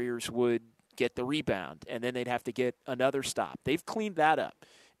the Warriors would get the rebound, and then they'd have to get another stop. They've cleaned that up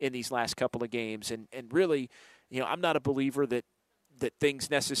in these last couple of games, and really, I'm not a believer that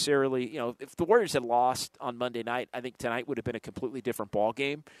things necessarily, if the Warriors had lost on Monday night, I think tonight would have been a completely different ball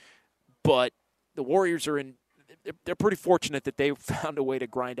game. But the Warriors they're pretty fortunate that they found a way to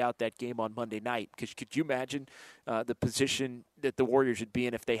grind out that game on Monday night. Because could you imagine the position that the Warriors would be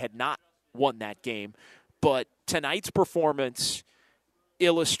in if they had not won that game? But tonight's performance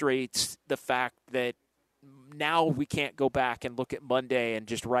illustrates the fact that now we can't go back and look at Monday and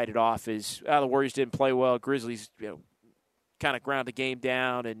just write it off as, the Warriors didn't play well. Grizzlies, kind of ground the game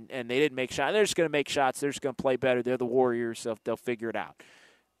down, and they didn't make shots. They're just going to make shots. They're just going to play better. They're the Warriors, so they'll figure it out.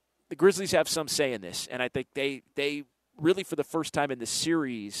 The Grizzlies have some say in this, and I think they really, for the first time in the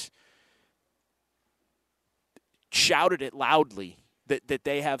series, shouted it loudly that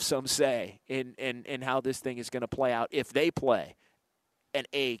they have some say in how this thing is going to play out if they play an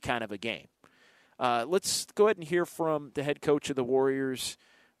A kind of a game. Let's go ahead and hear from the head coach of the Warriors,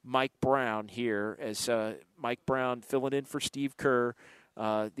 Mike Brown, here, as Mike Brown filling in for Steve Kerr,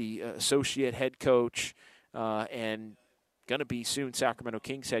 the associate head coach, and going to be soon Sacramento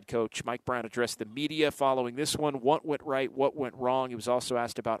Kings head coach. Mike Brown addressed the media following this one. What went right? What went wrong? He was also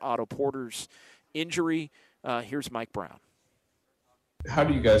asked about Otto Porter's injury. Here's Mike Brown. How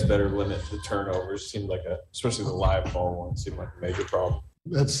do you guys better limit the turnovers? Seemed like especially the live ball one, seemed like a major problem.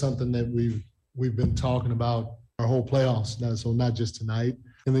 That's something that we've been talking about our whole playoffs. So not just tonight,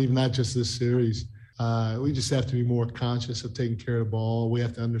 and even not just this series. We just have to be more conscious of taking care of the ball. We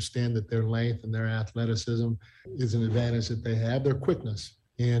have to understand that their length and their athleticism is an advantage that they have, their quickness.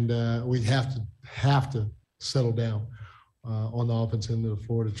 And we have to settle down on the offensive end of the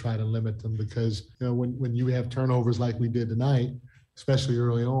floor to try to limit them, because when you have turnovers like we did tonight, especially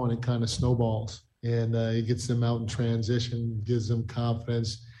early on, it kind of snowballs. And it gets them out in transition, gives them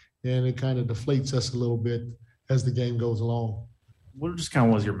confidence, and it kind of deflates us a little bit as the game goes along. What just kind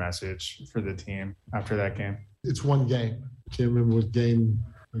of was your message for the team after that game? It's one game. I can't remember what game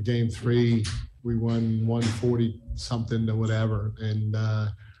 3. We won 140-something or whatever. And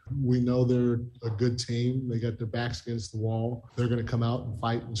we know they're a good team. They got their backs against the wall. They're going to come out and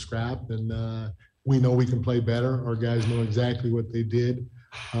fight and scrap. And we know we can play better. Our guys know exactly what they did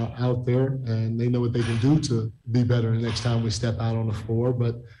out there, and they know what they can do to be better the next time we step out on the floor.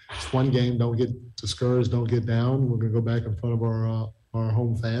 But it's one game. Don't get discouraged. Don't get down. We're going to go back in front of our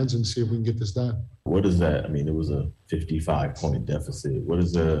home fans and see if we can get this done. What is that? I mean, it was a 55-point deficit.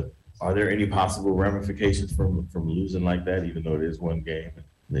 Are there any possible ramifications from losing like that, even though it is one game?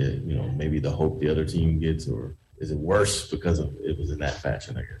 Maybe the hope the other team gets, or is it worse because it was in that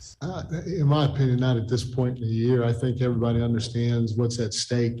fashion, I guess? In my opinion, not at this point in the year. I think everybody understands what's at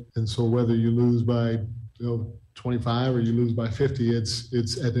stake. And so whether you lose by 25 or you lose by 50, it's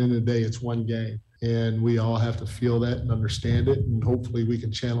at the end of the day, it's one game. And we all have to feel that and understand it. And hopefully we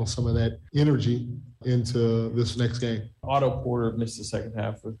can channel some of that energy into this next game. Otto Porter missed the second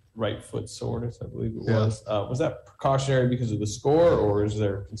half with right foot soreness, I believe it was. Was that precautionary because of the score, or is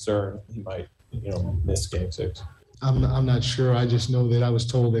there concern he might miss Game 6? I'm not sure. I just know that I was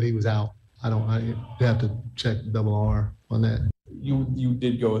told that he was out. I have to check double R on that. You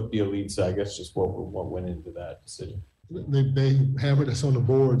did go with Bjelica, I guess. Just what went into that decision? They hammered us on the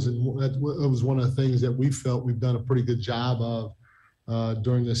boards, and that was one of the things that we felt we've done a pretty good job of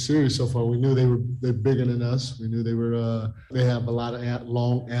during this series so far. We knew they're bigger than us. We knew they have a lot of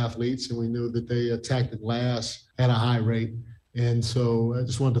long athletes, and we knew that they attacked the glass at a high rate. And so I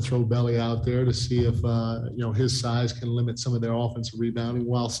just wanted to throw Belly out there to see if his size can limit some of their offensive rebounding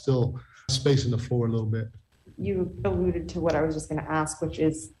while still spacing the floor a little bit. You alluded to what I was just going to ask, which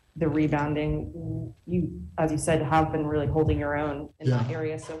is the rebounding. You, as you said, have been really holding your own in that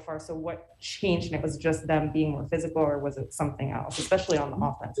area so far. So what changed? And it was just them being more physical, or was it something else, especially on the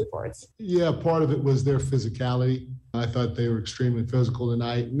offensive boards? Yeah, part of it was their physicality. I thought they were extremely physical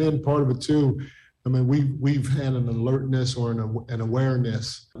tonight. And then part of it too, I mean, we've had an alertness or an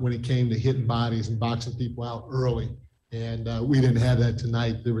awareness when it came to hitting bodies and boxing people out early. And we didn't have that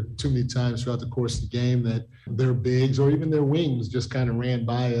tonight. There were too many times throughout the course of the game that their bigs or even their wings just kind of ran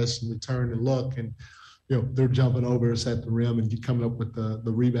by us, and we turned and look, and they're jumping over us at the rim and coming up with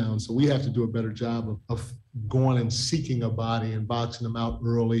the rebound. So we have to do a better job of going and seeking a body and boxing them out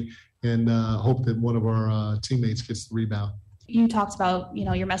early, and hope that one of our teammates gets the rebound. You talked about,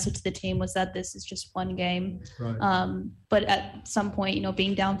 your message to the team was that this is just one game. Right. But at some point,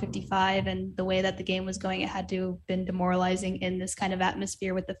 being down 55 and the way that the game was going, it had to have been demoralizing in this kind of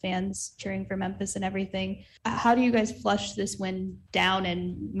atmosphere with the fans cheering for Memphis and everything. How do you guys flush this win down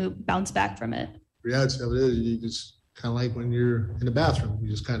and bounce back from it? The reality of it is you just kind of like when you're in the bathroom, you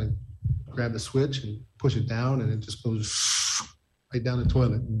just kind of grab the switch and push it down, and it just goes right down the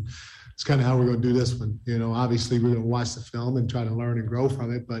toilet. And it's kind of how we're going to do this one. Obviously we're going to watch the film and try to learn and grow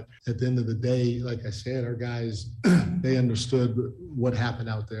from it. But at the end of the day, like I said, our guys, they understood what happened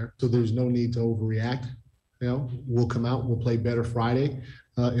out there. So there's no need to overreact. We'll come out and we'll play better Friday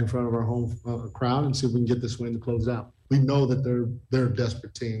in front of our home crowd and see if we can get this win to close out. We know that they're a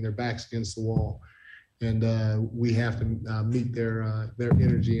desperate team. Their back's against the wall. And we have to meet their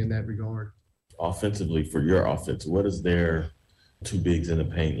energy in that regard. Offensively, for your offense, what is their two bigs in the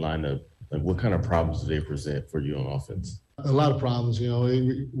paint lineup? Like, what kind of problems do they present for you on offense? A lot of problems.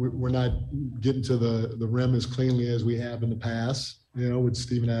 We're not getting to the rim as cleanly as we have in the past, with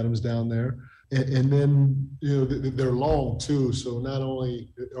Steven Adams down there. And then, they're long too. So not only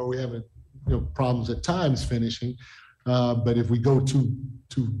are we having, problems at times finishing, but if we go too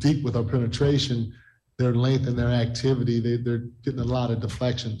deep with our penetration, their length and their activity, they're getting a lot of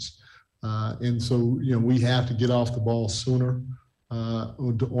deflections. And so, we have to get off the ball sooner.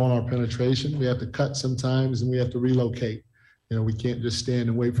 On our penetration, we have to cut sometimes, and we have to relocate. We can't just stand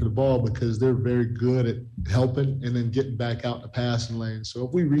and wait for the ball, because they're very good at helping and then getting back out in the passing lane. So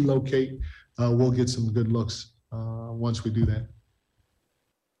if we relocate, we'll get some good looks once we do that.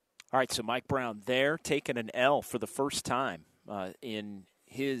 All right, so Mike Brown there taking an L for the first time in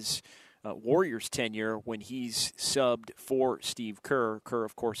his Warriors tenure when he's subbed for Steve Kerr. Kerr,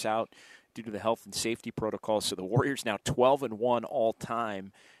 of course, out due to the health and safety protocols. So the Warriors now 12-1 all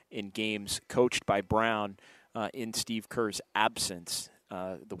time in games coached by Brown in Steve Kerr's absence.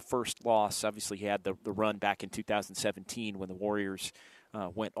 The first loss, obviously, he had the run back in 2017 when the Warriors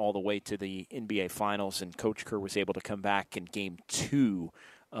went all the way to the NBA Finals, and Coach Kerr was able to come back in Game 2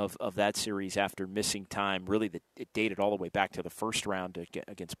 of that series after missing time. Really, it dated all the way back to the first round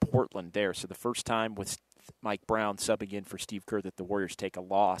against Portland there. So the first time with Mike Brown subbing in for Steve Kerr that the Warriors take a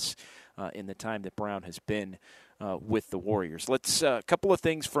loss in the time that Brown has been with the Warriors. Let's a couple of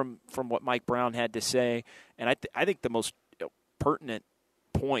things from what Mike Brown had to say, and I think the most pertinent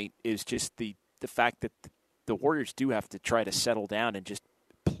point is just the fact that the Warriors do have to try to settle down and just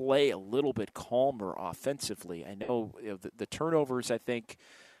play a little bit calmer offensively. I know, the turnovers, I think,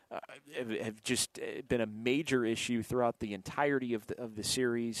 have just been a major issue throughout the entirety of the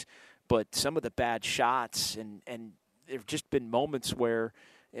series. But some of the bad shots, and there have just been moments where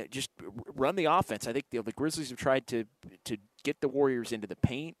just run the offense. I think the Grizzlies have tried to get the Warriors into the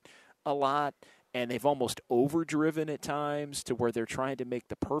paint a lot, and they've almost overdriven at times to where they're trying to make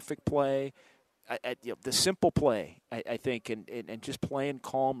the perfect play. The simple play, I think, and just playing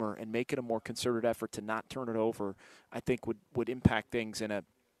calmer and making a more concerted effort to not turn it over, I think would impact things in a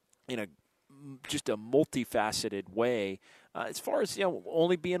just a multifaceted way. As far as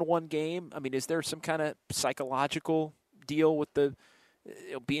only being one game, I mean, is there some kind of psychological deal with the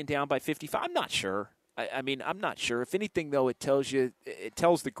being down by 55? I'm not sure. I'm not sure. If anything, though, it tells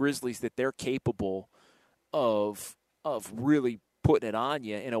the Grizzlies that they're capable of really putting it on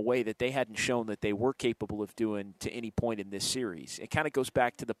you in a way that they hadn't shown that they were capable of doing to any point in this series. It kind of goes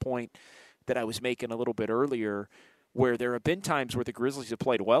back to the point that I was making a little bit earlier, where there have been times where the Grizzlies have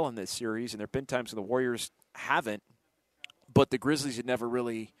played well in this series, and there have been times when the Warriors haven't, but the Grizzlies had never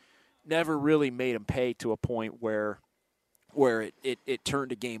really made them pay to a point where it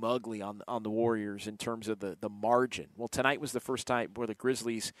turned a game ugly on the Warriors in terms of the margin. Well, tonight was the first time where the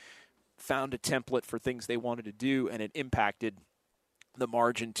Grizzlies found a template for things they wanted to do, and it impacted the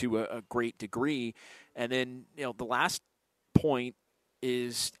margin to a great degree. And then, the last point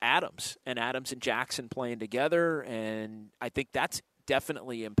is Adams and Jackson playing together, and I think that's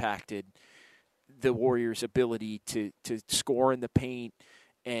definitely impacted the Warriors' ability to score in the paint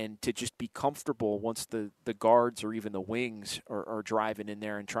and to just be comfortable once the guards or even the wings are driving in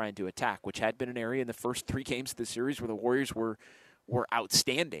there and trying to attack, which had been an area in the first 3 games of the series where the Warriors were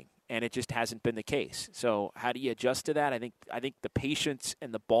outstanding, and it just hasn't been the case. So how do you adjust to that? I think the patience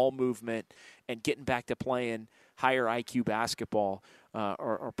and the ball movement and getting back to playing higher IQ basketball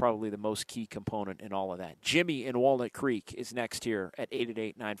are probably the most key component in all of that. Jimmy in Walnut Creek is next here at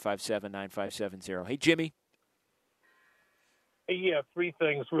 888-957-9570. Hey, Jimmy. Yeah, 3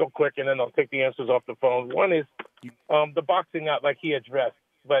 things real quick, and then I'll take the answers off the phone. One is the boxing out, like he addressed,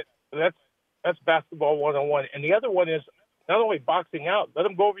 but that's basketball 101. And the other one is not only boxing out, let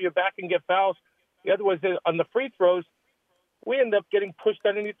them go over your back and get fouls. The other one is on the free throws, we end up getting pushed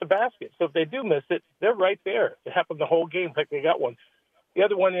underneath the basket. So if they do miss it, they're right there. It happened the whole game, like they got one. The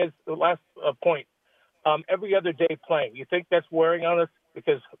other one is the last point. Every other day playing. You think that's wearing on us?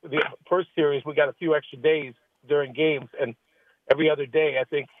 Because the first series, we got a few extra days during games, and every other day, I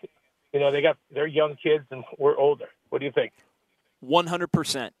think, they're young kids and we're older. What do you think?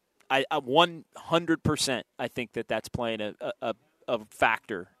 100%. I 100%. I think that's playing a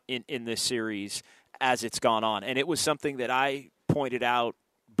factor in this series as it's gone on, and it was something that I pointed out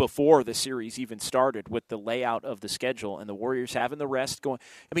before the series even started with the layout of the schedule and the Warriors having the rest going.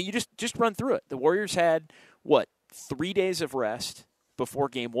 I mean, you just run through it. The Warriors had 3 days of rest before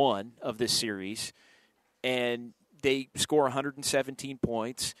Game 1 of this series, and they score 117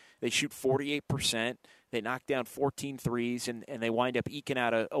 points. They shoot 48%. They knock down 14 threes, and they wind up eking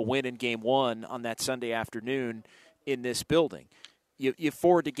out a win in Game 1 on that Sunday afternoon in this building. You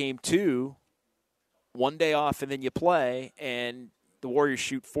forward to Game 2, 1 day off, and then you play, and the Warriors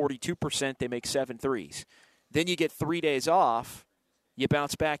shoot 42%. They make 7 threes. Then you get 3 days off. You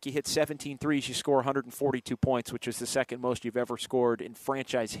bounce back, you hit 17 threes, you score 142 points, which is the second most you've ever scored in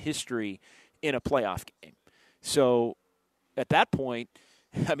franchise history in a playoff game. So at that point,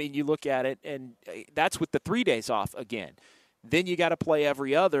 I mean, you look at it, and that's with the 3 days off again. Then you got to play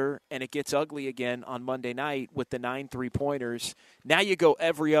every other, and it gets ugly again on Monday night with the 9 3-pointers. Now you go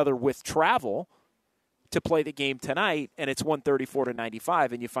every other with travel to play the game tonight, and it's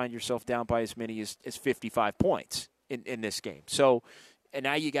 134-95, and you find yourself down by as many as 55 points in this game. So, and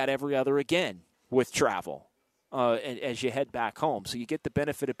now you got every other again with travel as you head back home. So you get the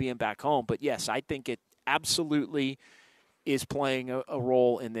benefit of being back home. But, yes, I think it absolutely is playing a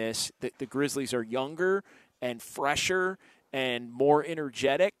role in this. The Grizzlies are younger and fresher and more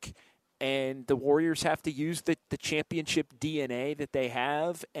energetic, and the Warriors have to use the championship DNA that they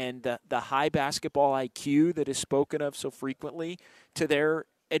have and the high basketball IQ that is spoken of so frequently to their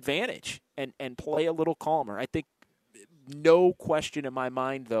advantage and play a little calmer. I think no question in my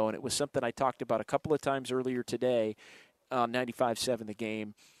mind, though, and it was something I talked about a couple of times earlier today on 95.7 The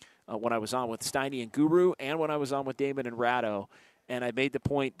Game, when I was on with Steiny and Guru and when I was on with Damon and Ratto, and I made the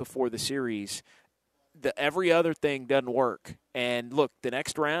point before the series that every other thing doesn't work. And look, the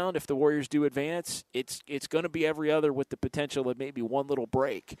next round, if the Warriors do advance, it's going to be every other with the potential of maybe one little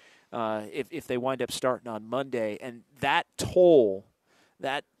break if they wind up starting on Monday. And that toll,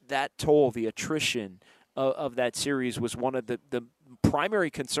 the attrition of that series was one of the primary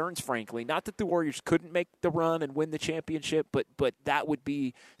concerns, frankly. Not that the Warriors couldn't make the run and win the championship, but that would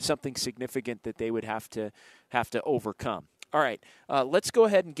be something significant that they would have to overcome. All right, let's go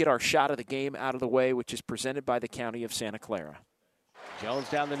ahead and get our shot of the game out of the way, which is presented by the County of Santa Clara. Jones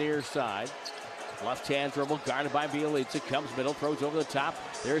down the near side. Left hand dribble, guarded by Bjelica. Comes middle, throws over the top.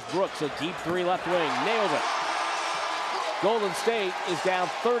 There's Brooks, a deep three left wing. Nailed it. Golden State is down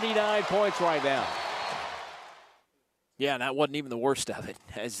 39 points right now. Yeah, that wasn't even the worst of it.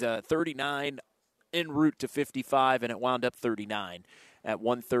 As 39 en route to 55, and it wound up 39 at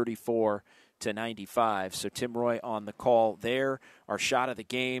 134-95. So Tim Roye on the call there. Our shot of the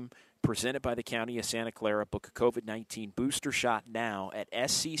game presented by the County of Santa Clara. Book a COVID-19 booster shot now at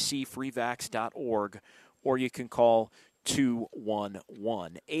sccfreevax.org, or you can call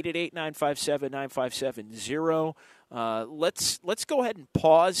 211 888-957-9570. Let's go ahead and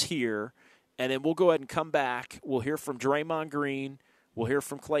pause here, and then we'll go ahead and come back. We'll hear from Draymond Green. We'll hear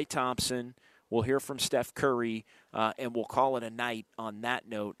from Klay Thompson. We'll hear from Steph Curry, and we'll call it a night on that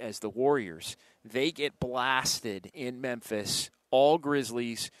note as the Warriors, they get blasted in Memphis. All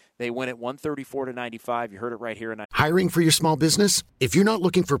Grizzlies. They win at 134-95. You heard it right here. Hiring for your small business? If you're not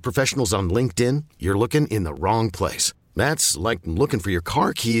looking for professionals on LinkedIn, you're looking in the wrong place. That's like looking for your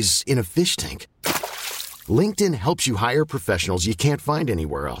car keys in a fish tank. LinkedIn helps you hire professionals you can't find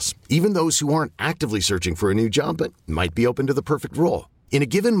anywhere else, even those who aren't actively searching for a new job but might be open to the perfect role. In a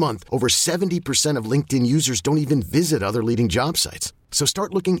given month, over 70% of LinkedIn users don't even visit other leading job sites. So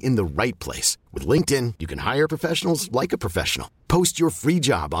start looking in the right place. With LinkedIn, you can hire professionals like a professional. Post your free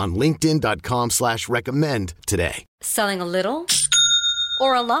job on linkedin.com/recommend today. Selling a little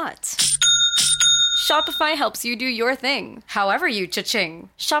or a lot? Shopify helps you do your thing, however you cha-ching.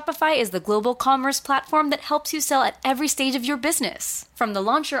 Shopify is the global commerce platform that helps you sell at every stage of your business. From the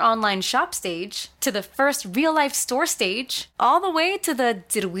launch your online shop stage, to the first real-life store stage, all the way to the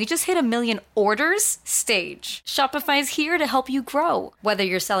did we just hit 1 million orders stage. Shopify's here to help you grow. Whether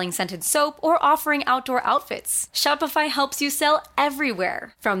you're selling scented soap or offering outdoor outfits, Shopify helps you sell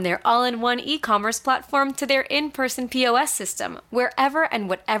everywhere. From their all-in-one e-commerce platform to their in-person POS system, wherever and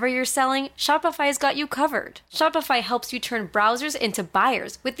whatever you're selling, Shopify's got you covered. Shopify helps you turn browsers into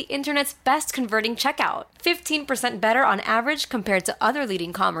buyers with the internet's best converting checkout. 15% better on average compared to other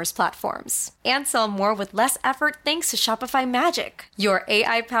leading commerce platforms. And sell more with less effort thanks to Shopify Magic, your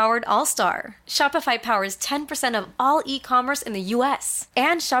AI-powered all-star. Shopify powers 10% of all e-commerce in the U.S.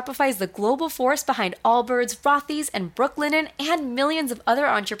 And Shopify is the global force behind Allbirds, Rothy's, and Brooklinen, and millions of other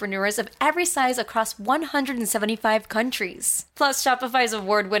entrepreneurs of every size across 175 countries. Plus, Shopify's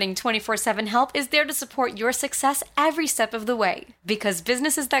award-winning 24/7 help is there to support your success every step of the way. Because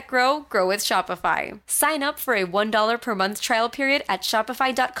businesses that grow, grow with Shopify. Sign up for a $1 per month trial period at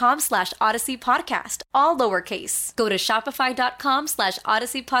shopify.com/Odyssey Podcast, all lowercase. Go to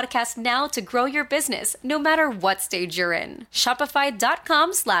shopify.com/Odyssey Podcast now to grow your business, no matter what stage you're in.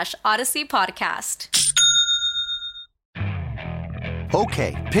 Shopify.com/Odyssey Podcast.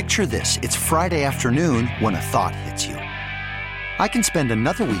 Okay, picture this. It's Friday afternoon when a thought hits you. I can spend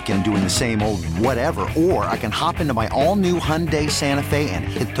another weekend doing the same old whatever, or I can hop into my all-new Hyundai Santa Fe and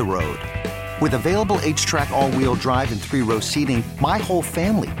hit the road. With available H-Track all-wheel drive and 3-row seating, my whole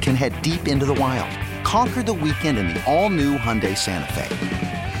family can head deep into the wild. Conquer the weekend in the all-new Hyundai Santa Fe.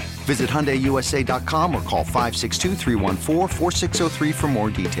 Visit HyundaiUSA.com or call 562-314-4603 for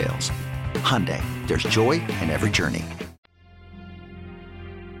more details. Hyundai, there's joy in every journey.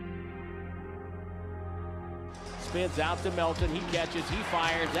 Spins out to Melton. He catches. He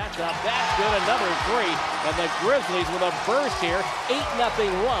fires. That's up. That's good. Another three. And the Grizzlies with a burst here.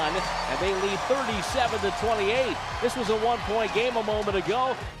 8-0 run. And they lead 37-28. This was a one-point game a moment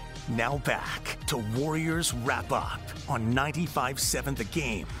ago. Now back to Warriors Wrap Up on 95.7 The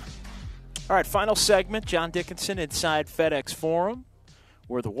Game. All right, final segment. John Dickinson inside FedEx Forum,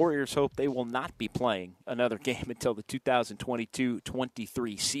 where the Warriors hope they will not be playing another game until the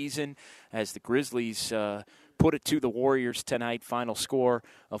 2022-23 season, as the Grizzlies put it to the Warriors tonight. Final score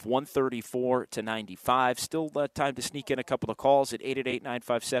of 134-95. Still time to sneak in a couple of calls at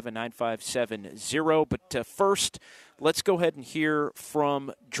 888-957-9570. But first, let's go ahead and hear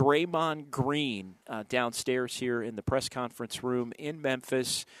from Draymond Green downstairs here in the press conference room in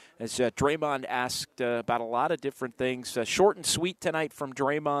Memphis, as Draymond asked about a lot of different things. Short and sweet tonight from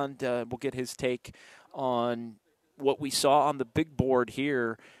Draymond. We'll get his take on what we saw on the big board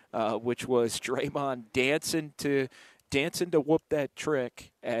here, which was Draymond dancing to whoop that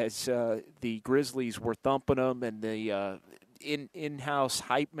trick as the Grizzlies were thumping them, and the in-house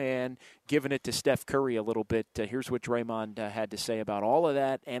hype man giving it to Steph Curry a little bit. Here's what Draymond had to say about all of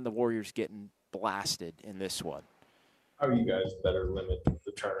that and the Warriors getting blasted in this one. How are you guys better limit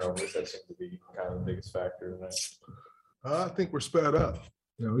the turnovers? That seems to be kind of the biggest factor tonight. I think we're sped up.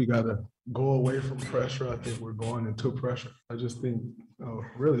 We got to go away from pressure. I think we're going into pressure. I just think,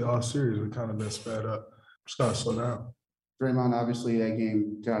 really all series we kind of been sped up. Just got to slow down. Draymond, obviously that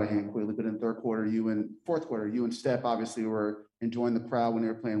game got out of hand quickly, but in fourth quarter, you and Steph obviously were enjoying the crowd when they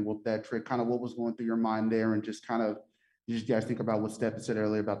were playing Whoop That Trick. Kind of what was going through your mind there, and just kind of, you guys think about what Steph said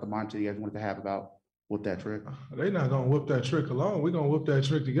earlier about the mindset you guys wanted to have about Whoop That Trick? They're not going to whoop that trick alone. We're going to whoop that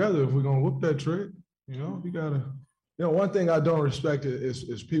trick together if we're going to whoop that trick. You got to, one thing I don't respect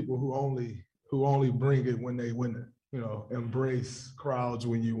is people who only bring it when they win it, embrace crowds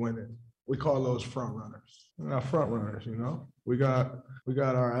when you win it. We call those front runners. We're not front runners, We got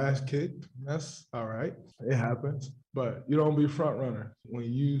our ass kicked. That's all right. It happens. But you don't be front runner. When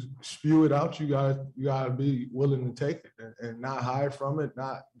you spew it out, you gotta be willing to take it and not hide from it,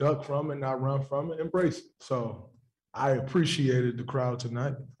 not duck from it, not run from it, embrace it. So I appreciated the crowd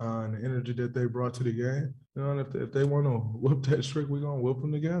tonight and the energy that they brought to the game. And if they want to whoop that trick, we're gonna whoop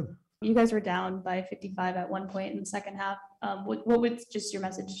them together. You guys were down by 55 at one point in the second half. What was just your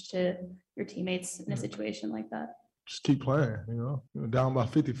message to your teammates in a situation like that? Just keep playing, down by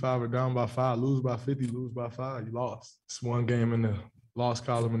 55 or down by 5, lose by 50, lose by 5, you lost. It's one game in the loss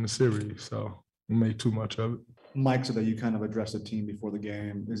column in the series, so we made too much of it. Mike said that you kind of addressed the team before the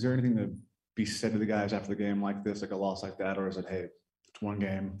game. Is there anything to be said to the guys after the game like this, like a loss like that, or is it, hey, it's one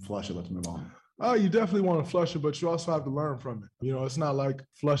game, flush it, let's move on? You definitely want to flush it, but you also have to learn from it. It's not like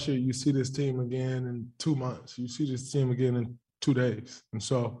flush it, you see this team again in 2 months. You see this team again in 2 days. And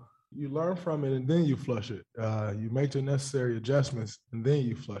so you learn from it and then you flush it. You make the necessary adjustments and then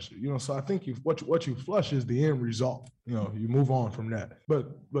you flush it. So I think what you flush is the end result. You move on from that.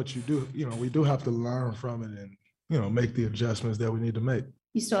 But you do, we do have to learn from it and, make the adjustments that we need to make.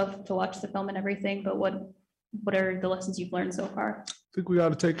 You still have to watch the film and everything, but what are the lessons you've learned so far? I think we got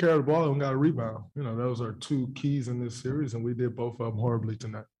to take care of the ball and we got to rebound. Those are 2 keys in this series, and we did both of them horribly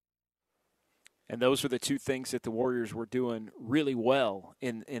tonight. And those were the 2 things that the Warriors were doing really well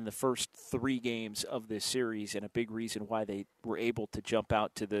in the first 3 games of this series, and a big reason why they were able to jump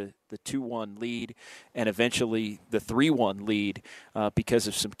out to the 2-1 lead and eventually the 3-1 lead because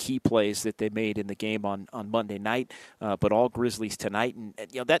of some key plays that they made in the game on Monday night, but all Grizzlies tonight. And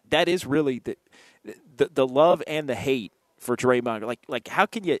that is really the love and the hate for Draymond. Like how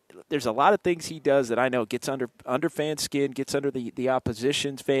can you – there's a lot of things he does that I know gets under fan skin, gets under the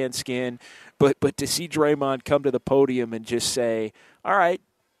opposition's fan skin, but to see Draymond come to the podium and just say, all right,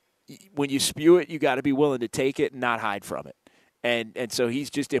 when you spew it, you got to be willing to take it and not hide from it. And so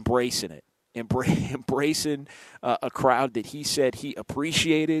he's just embracing it, embracing a crowd that he said he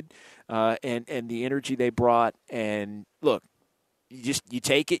appreciated and the energy they brought. And look, you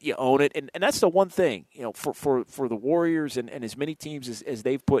take it, you own it, and that's the one thing, for the Warriors and as many teams as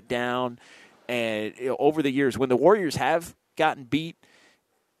they've put down, and over the years when the Warriors have gotten beat,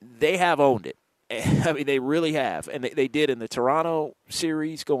 they have owned it. I mean, they really have, and they did in the Toronto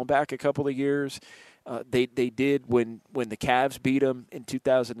series going back a couple of years. They did when the Cavs beat them in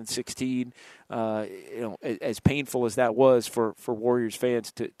 2016. As painful as that was for Warriors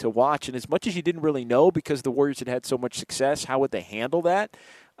fans to watch, and as much as you didn't really know because the Warriors had so much success, how would they handle that?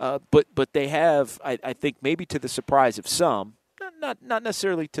 But they have, I think, maybe to the surprise of some, not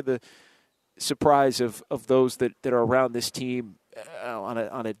necessarily to the surprise of those that are around this team on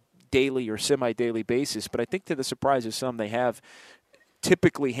a daily or semi-daily basis, but I think to the surprise of some, they have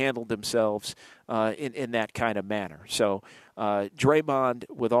typically handled themselves in that kind of manner. So Draymond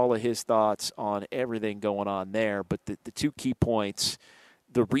with all of his thoughts on everything going on there, but the 2 key points,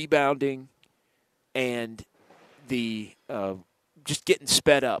 the rebounding and the just getting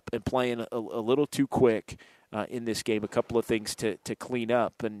sped up and playing a little too quick in this game, a couple of things to clean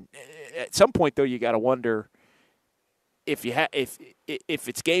up. And at some point, though, you got to wonder if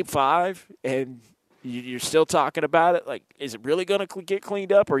it's Game 5 and you're still talking about it, like, is it really going to get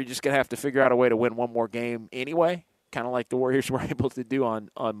cleaned up, or are you just going to have to figure out a way to win one more game anyway, kind of like the Warriors were able to do on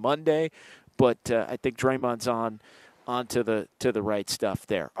Monday? But I think Draymond's on to the right stuff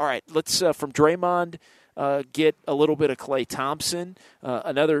there. All right, let's from Draymond get a little bit of Klay Thompson,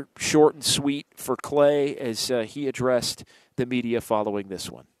 another short and sweet for Klay as he addressed the media following this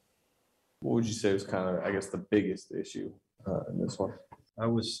one. What would you say was kind of, I guess, the biggest issue in this one? I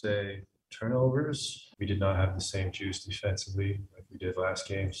would say turnovers. We did not have the same juice defensively like we did last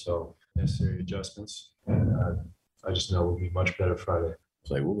game, so necessary adjustments. And I just know we'll be much better Friday.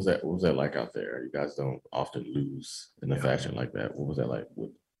 Like, what was that like out there? You guys don't often lose in a fashion like that. What was that like?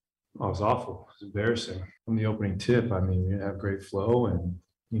 Oh, it was awful. It was embarrassing. From the opening tip, I mean, we didn't have great flow, and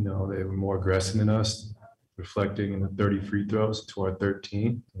They were more aggressive than us, reflecting in the 30 free throws to our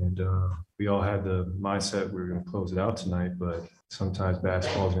 13. And we all had the mindset we were going to close it out tonight, but sometimes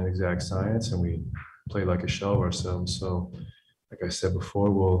basketball is an exact science and we play like a shell of ourselves. So like I said before,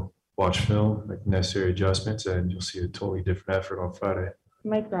 we'll watch film, make necessary adjustments, and you'll see a totally different effort on Friday.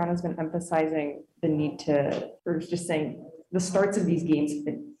 Mike Brown has been emphasizing the need to, or just saying the starts of these games have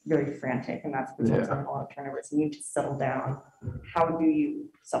been very frantic, and that's results in a lot of turnovers. You need to settle down. How do you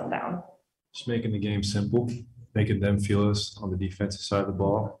settle down? Just making the game simple, making them feel us on the defensive side of the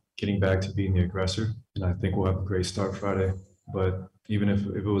ball, getting back to being the aggressor. And I think we'll have a great start Friday. But even if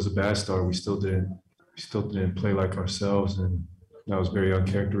it was a bad start, we still didn't play like ourselves, and that was very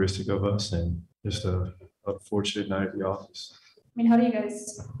uncharacteristic of us and just a unfortunate night at the office. I mean, how do you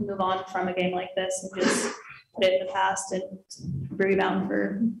guys move on from a game like this and just put it in the past and rebound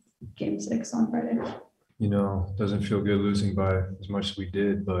for Game 6 on Friday? Doesn't feel good losing by as much as we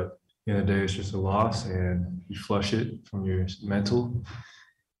did, but at the end of the day, it's just a loss, and you flush it from your mental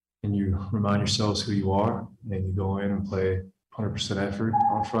and you remind yourselves who you are, and you go in and play 100% effort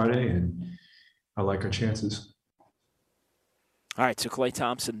on Friday, and I like our chances. All right, so Klay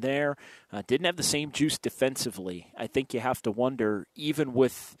Thompson there. Didn't have the same juice defensively. I think you have to wonder, even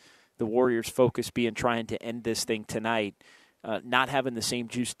with the Warriors' focus being trying to end this thing tonight, not having the same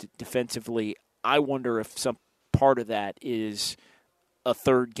juice defensively, I wonder if some part of that is a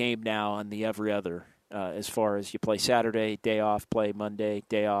third game now on the every other, as far as you play Saturday, day off, play Monday,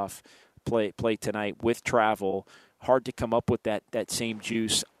 day off, play tonight with travel. Hard to come up with that same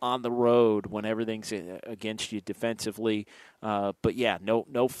juice on the road when everything's against you defensively. But yeah,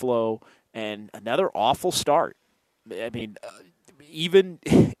 no flow, and another awful start. I mean, even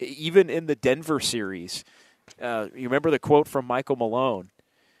in the Denver series, you remember the quote from Michael Malone?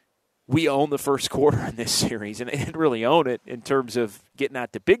 We own the first quarter in this series, and they didn't really own it in terms of getting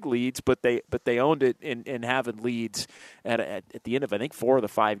out to big leads, but they owned it in having leads at the end of, I think, 4 of the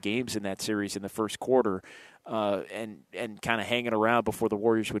 5 games in that series in the first quarter. And kind of hanging around before the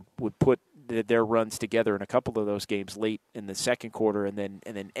Warriors would put their runs together in a couple of those games late in the second quarter, and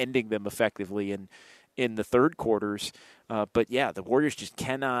then ending them effectively in the third quarters. But yeah, the Warriors just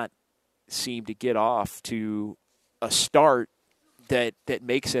cannot seem to get off to a start that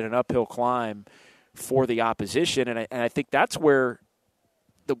makes it an uphill climb for the opposition, and I think that's where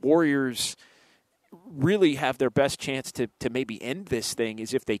the Warriors really have their best chance to maybe end this thing,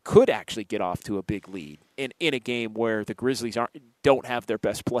 is if they could actually get off to a big lead in a game where the Grizzlies don't have their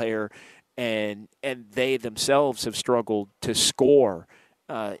best player, and they themselves have struggled to score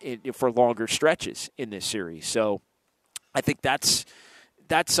for longer stretches in this series. So I think that's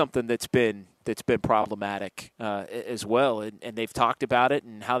something that's been problematic as well, and they've talked about it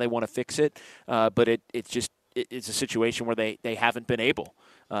and how they want to fix it, but it's a situation where they haven't been able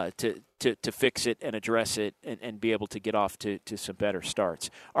to fix it and address it and be able to get off to some better starts.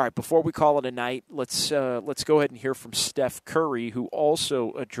 All right, before we call it a night, let's go ahead and hear from Steph Curry, who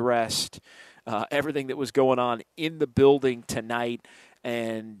also addressed everything that was going on in the building tonight.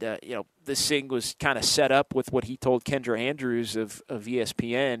 And, this thing was kind of set up with what he told Kendra Andrews of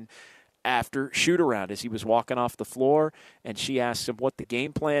ESPN after shoot-around as he was walking off the floor, and she asked him what the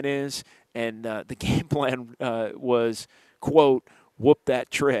game plan is, and the game plan was, quote, whoop that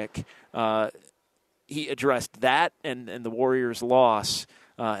trick. He addressed that and the Warriors' loss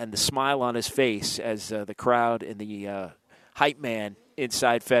and the smile on his face as the crowd and the hype man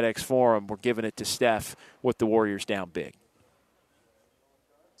inside FedEx Forum were giving it to Steph with the Warriors down big.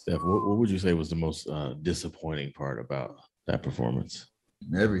 Steph, what would you say was the most disappointing part about that performance?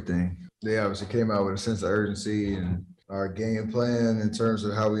 Everything. They obviously came out with a sense of urgency, and our game plan in terms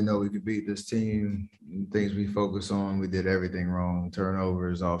of how we know we could beat this team, things we focus on, we did everything wrong.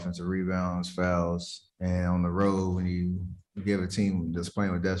 Turnovers, offensive rebounds, fouls. And on the road, when you give a team that's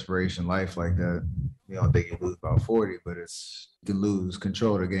playing with desperation life like that, you don't think you lose about 40, but you can lose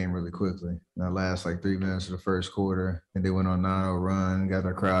control of the game really quickly. That last 3 minutes of the first quarter, and they went on 9-0 run, got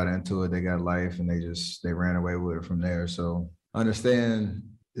their crowd into it, they got life, and they ran away with it from there. So understand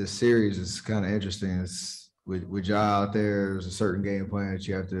this series is kind of interesting. It's with Ja out there, there's a certain game plan that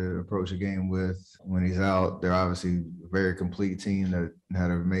you have to approach a game with. When he's out, they're obviously a very complete team that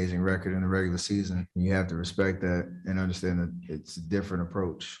had an amazing record in the regular season. And you have to respect that and understand that it's a different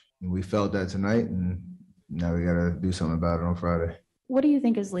approach. And we felt that tonight, and now we got to do something about it on Friday. What do you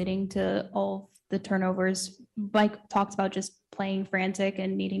think is leading to all the turnovers? Mike talks about just playing frantic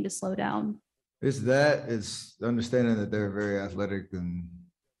and needing to slow down. It's understanding that they're a very athletic team.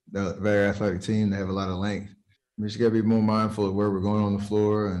 They have a lot of length. We just got to be more mindful of where we're going on the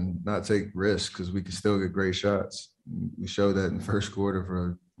floor and not take risks, because we can still get great shots. We showed that in the first quarter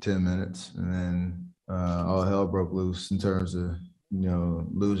for 10 minutes. And then all hell broke loose in terms of,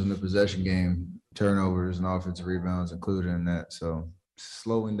 losing the possession game, turnovers and offensive rebounds included in that. So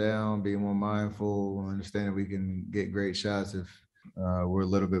slowing down, being more mindful, understanding we can get great shots if we're a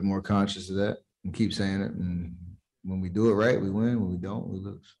little bit more conscious of that and keep saying it. And when we do it right, we win. When we don't, we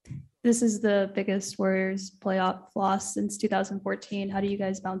lose. This is the biggest Warriors playoff loss since 2014. How do you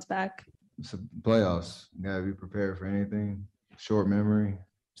guys bounce back? It's playoffs. You got to be prepared for anything. Short memory,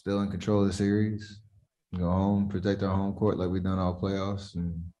 still in control of the series. Go home, protect our home court like we've done all playoffs.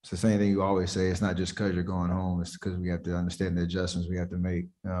 And it's the same thing you always say. It's not just because you're going home. It's because we have to understand the adjustments we have to make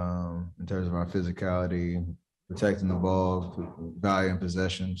in terms of our physicality, protecting the ball, value and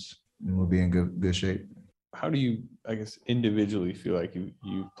possessions, and we'll be in good shape. How do you, I guess, individually feel like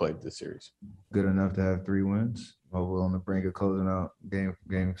you played this series? Good enough to have 3 wins. Well, we're on the brink of closing out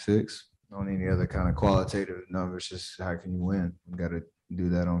game 6. Don't need any other kind of qualitative numbers. Just how can you win? We got to do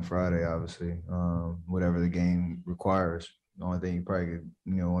that on Friday, obviously, whatever the game requires. The only thing you probably could,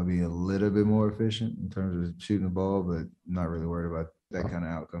 want to be a little bit more efficient in terms of shooting the ball, but not really worried about that kind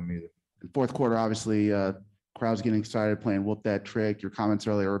of outcome either. Fourth quarter, obviously, crowd's getting excited, playing Whoop That Trick. Your comments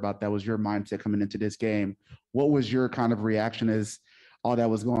earlier about that was your mindset coming into this game. What was your kind of reaction as all that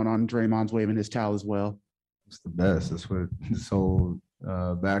was going on? Draymond's waving his towel as well. It's the best. That's what this whole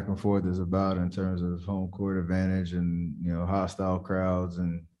back and forth is about in terms of home court advantage and, hostile crowds,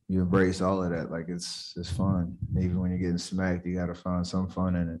 and you embrace all of that. Like it's fun. Even when you're getting smacked, you got to find some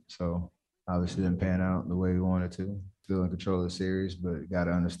fun in it. So obviously didn't pan out the way we wanted to. Still in control of the series, but got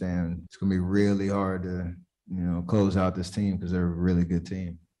to understand it's going to be really hard to, close out this team because they're a really good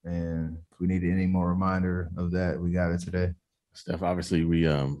team. And if we needed any more reminder of that, we got it today. Steph, obviously we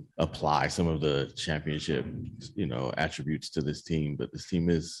apply some of the championship, attributes to this team, but this team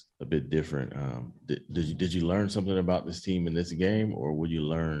is a bit different. Did you learn something about this team in this game, or will you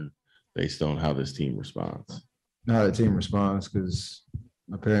learn based on how this team responds? How the team responds, because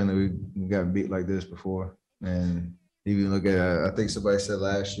apparently we got beat like this before. And if you look at, I think somebody said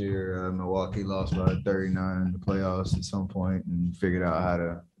last year, Milwaukee lost by 39 in the playoffs at some point and figured out how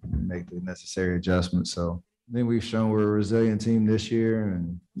to make the necessary adjustments. So I think we've shown we're a resilient team this year,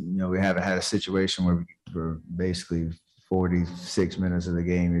 and we haven't had a situation where we're basically 46 minutes of the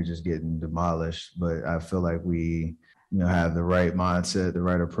game you're just getting demolished. But I feel like we, have the right mindset, the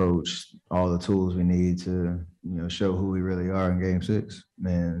right approach, all the tools we need to, show who we really are in Game 6.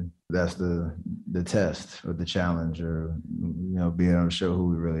 And that's the test or the challenge, or being able to show who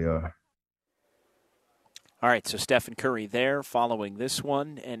we really are. All right, so Stephen Curry there following this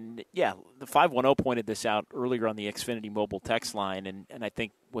one. And, yeah, the 510 pointed this out earlier on the Xfinity mobile text line, and I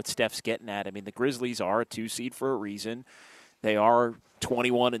think what Steph's getting at, the Grizzlies are a 2-seed for a reason. They are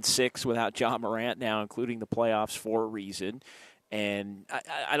 21-6 without Ja Morant now, including the playoffs, for a reason. And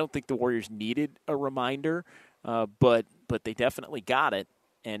I don't think the Warriors needed a reminder, but they definitely got it.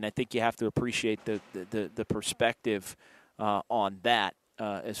 And I think you have to appreciate the perspective on that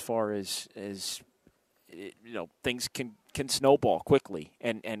as far as things can snowball quickly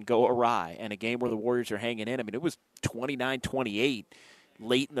and go awry. And a game where the Warriors are hanging in, it was 29-28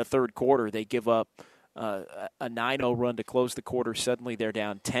 late in the third quarter. They give up a 9-0 run to close the quarter. Suddenly they're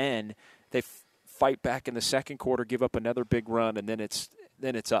down 10. They fight back in the second quarter, give up another big run, and then it's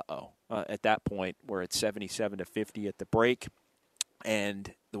at that point where it's 77-50 at the break.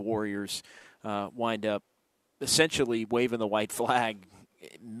 And the Warriors wind up essentially waving the white flag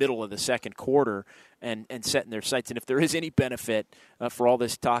middle of the second quarter and setting their sights. And if there is any benefit for all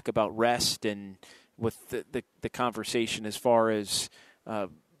this talk about rest and with the conversation as far as,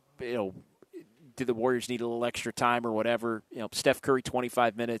 do the Warriors need a little extra time or whatever, Steph Curry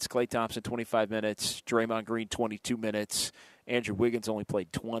 25 minutes, Klay Thompson 25 minutes, Draymond Green 22 minutes, Andrew Wiggins only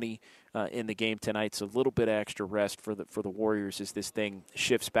played 20 in the game tonight. So a little bit of extra rest for the Warriors as this thing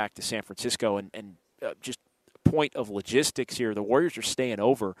shifts back to San Francisco. And just point of logistics here, the Warriors are staying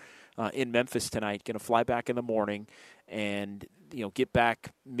over in Memphis tonight, going to fly back in the morning and get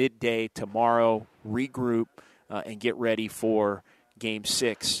back midday tomorrow, regroup, and get ready for Game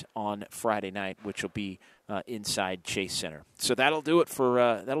 6 on Friday night, which will be inside Chase Center. So that'll do it for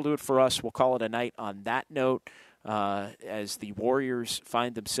us. We'll call it a night on that note as the Warriors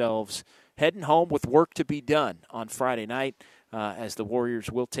find themselves heading home with work to be done on Friday night as the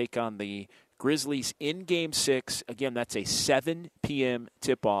Warriors will take on the Grizzlies in Game 6. Again, that's a 7 p.m.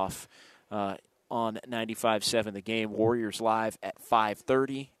 tip-off on 95.7 The Game. Warriors live at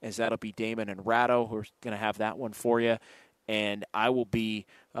 5:30, as that'll be Damon and Ratto who are going to have that one for you. And I will be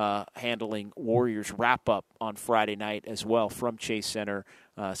handling Warriors wrap-up on Friday night as well from Chase Center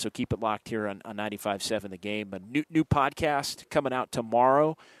So keep it locked here on 95.7 The Game. A new podcast coming out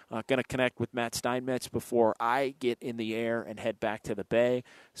tomorrow. Going to connect with Matt Steinmetz before I get in the air and head back to the Bay.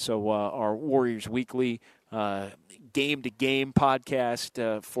 So our Warriors Weekly game-to-game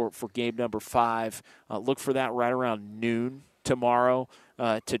podcast for game number 5. Look for that right around noon tomorrow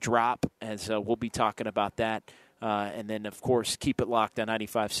to drop, as we'll be talking about that. And then, of course, keep it locked on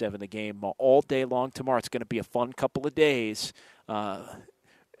 95.7 The Game all day long tomorrow. It's going to be a fun couple of days.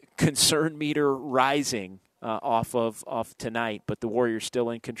 Concern meter rising off tonight, but the Warriors still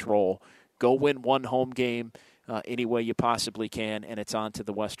in control. Go win one home game any way you possibly can, and it's on to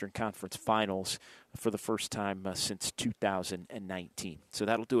the Western Conference Finals for the first time since 2019. So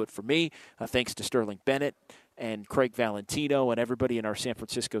that'll do it for me. Thanks to Sterling Bennett and Craig Valentino and everybody in our San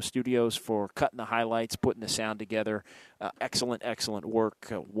Francisco studios for cutting the highlights, putting the sound together. Excellent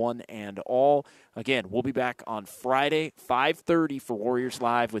work, one and all. Again, we'll be back on Friday, 5:30 for Warriors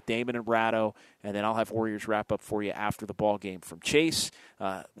Live with Damon and Ratto, and then I'll have Warriors wrap up for you after the ball game from Chase.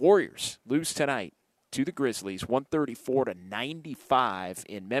 Warriors lose tonight to the Grizzlies, 134-95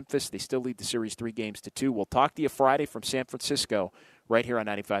 in Memphis. They still lead the series 3-2. We'll talk to you Friday from San Francisco right here on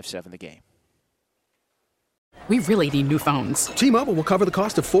 95.7 The Game. We really need new phones. T-Mobile will cover the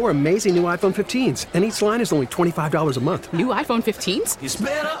cost of 4 amazing new iPhone 15s, and each line is only $25 a month. New iPhone 15s? It's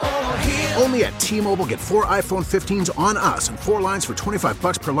better over here. Only at T-Mobile, get 4 iPhone 15s on us and 4 lines for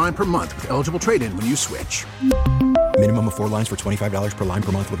 $25 per line per month with eligible trade-in when you switch. Minimum of 4 lines for $25 per line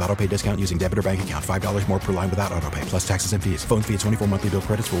per month with autopay discount using debit or bank account. $5 more per line without autopay, plus taxes and fees. Phone fee at 24 monthly bill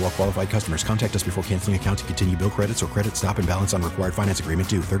credits for well-qualified customers. Contact us before canceling account to continue bill credits or credit stop and balance on required finance agreement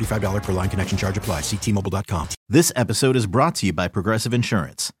due. $35 per line connection charge applies. See T-Mobile.com. This episode is brought to you by Progressive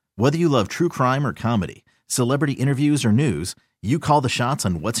Insurance. Whether you love true crime or comedy, celebrity interviews or news, you call the shots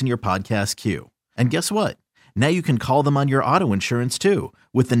on what's in your podcast queue. And guess what? Now you can call them on your auto insurance too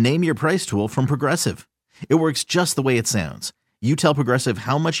with the Name Your Price tool from Progressive. It works just the way it sounds. You tell Progressive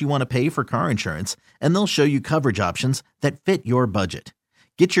how much you want to pay for car insurance, and they'll show you coverage options that fit your budget.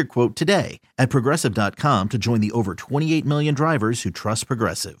 Get your quote today at Progressive.com to join the over 28 million drivers who trust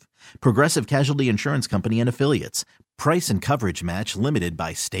Progressive. Progressive Casualty Insurance Company and Affiliates. Price and coverage match limited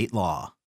by state law.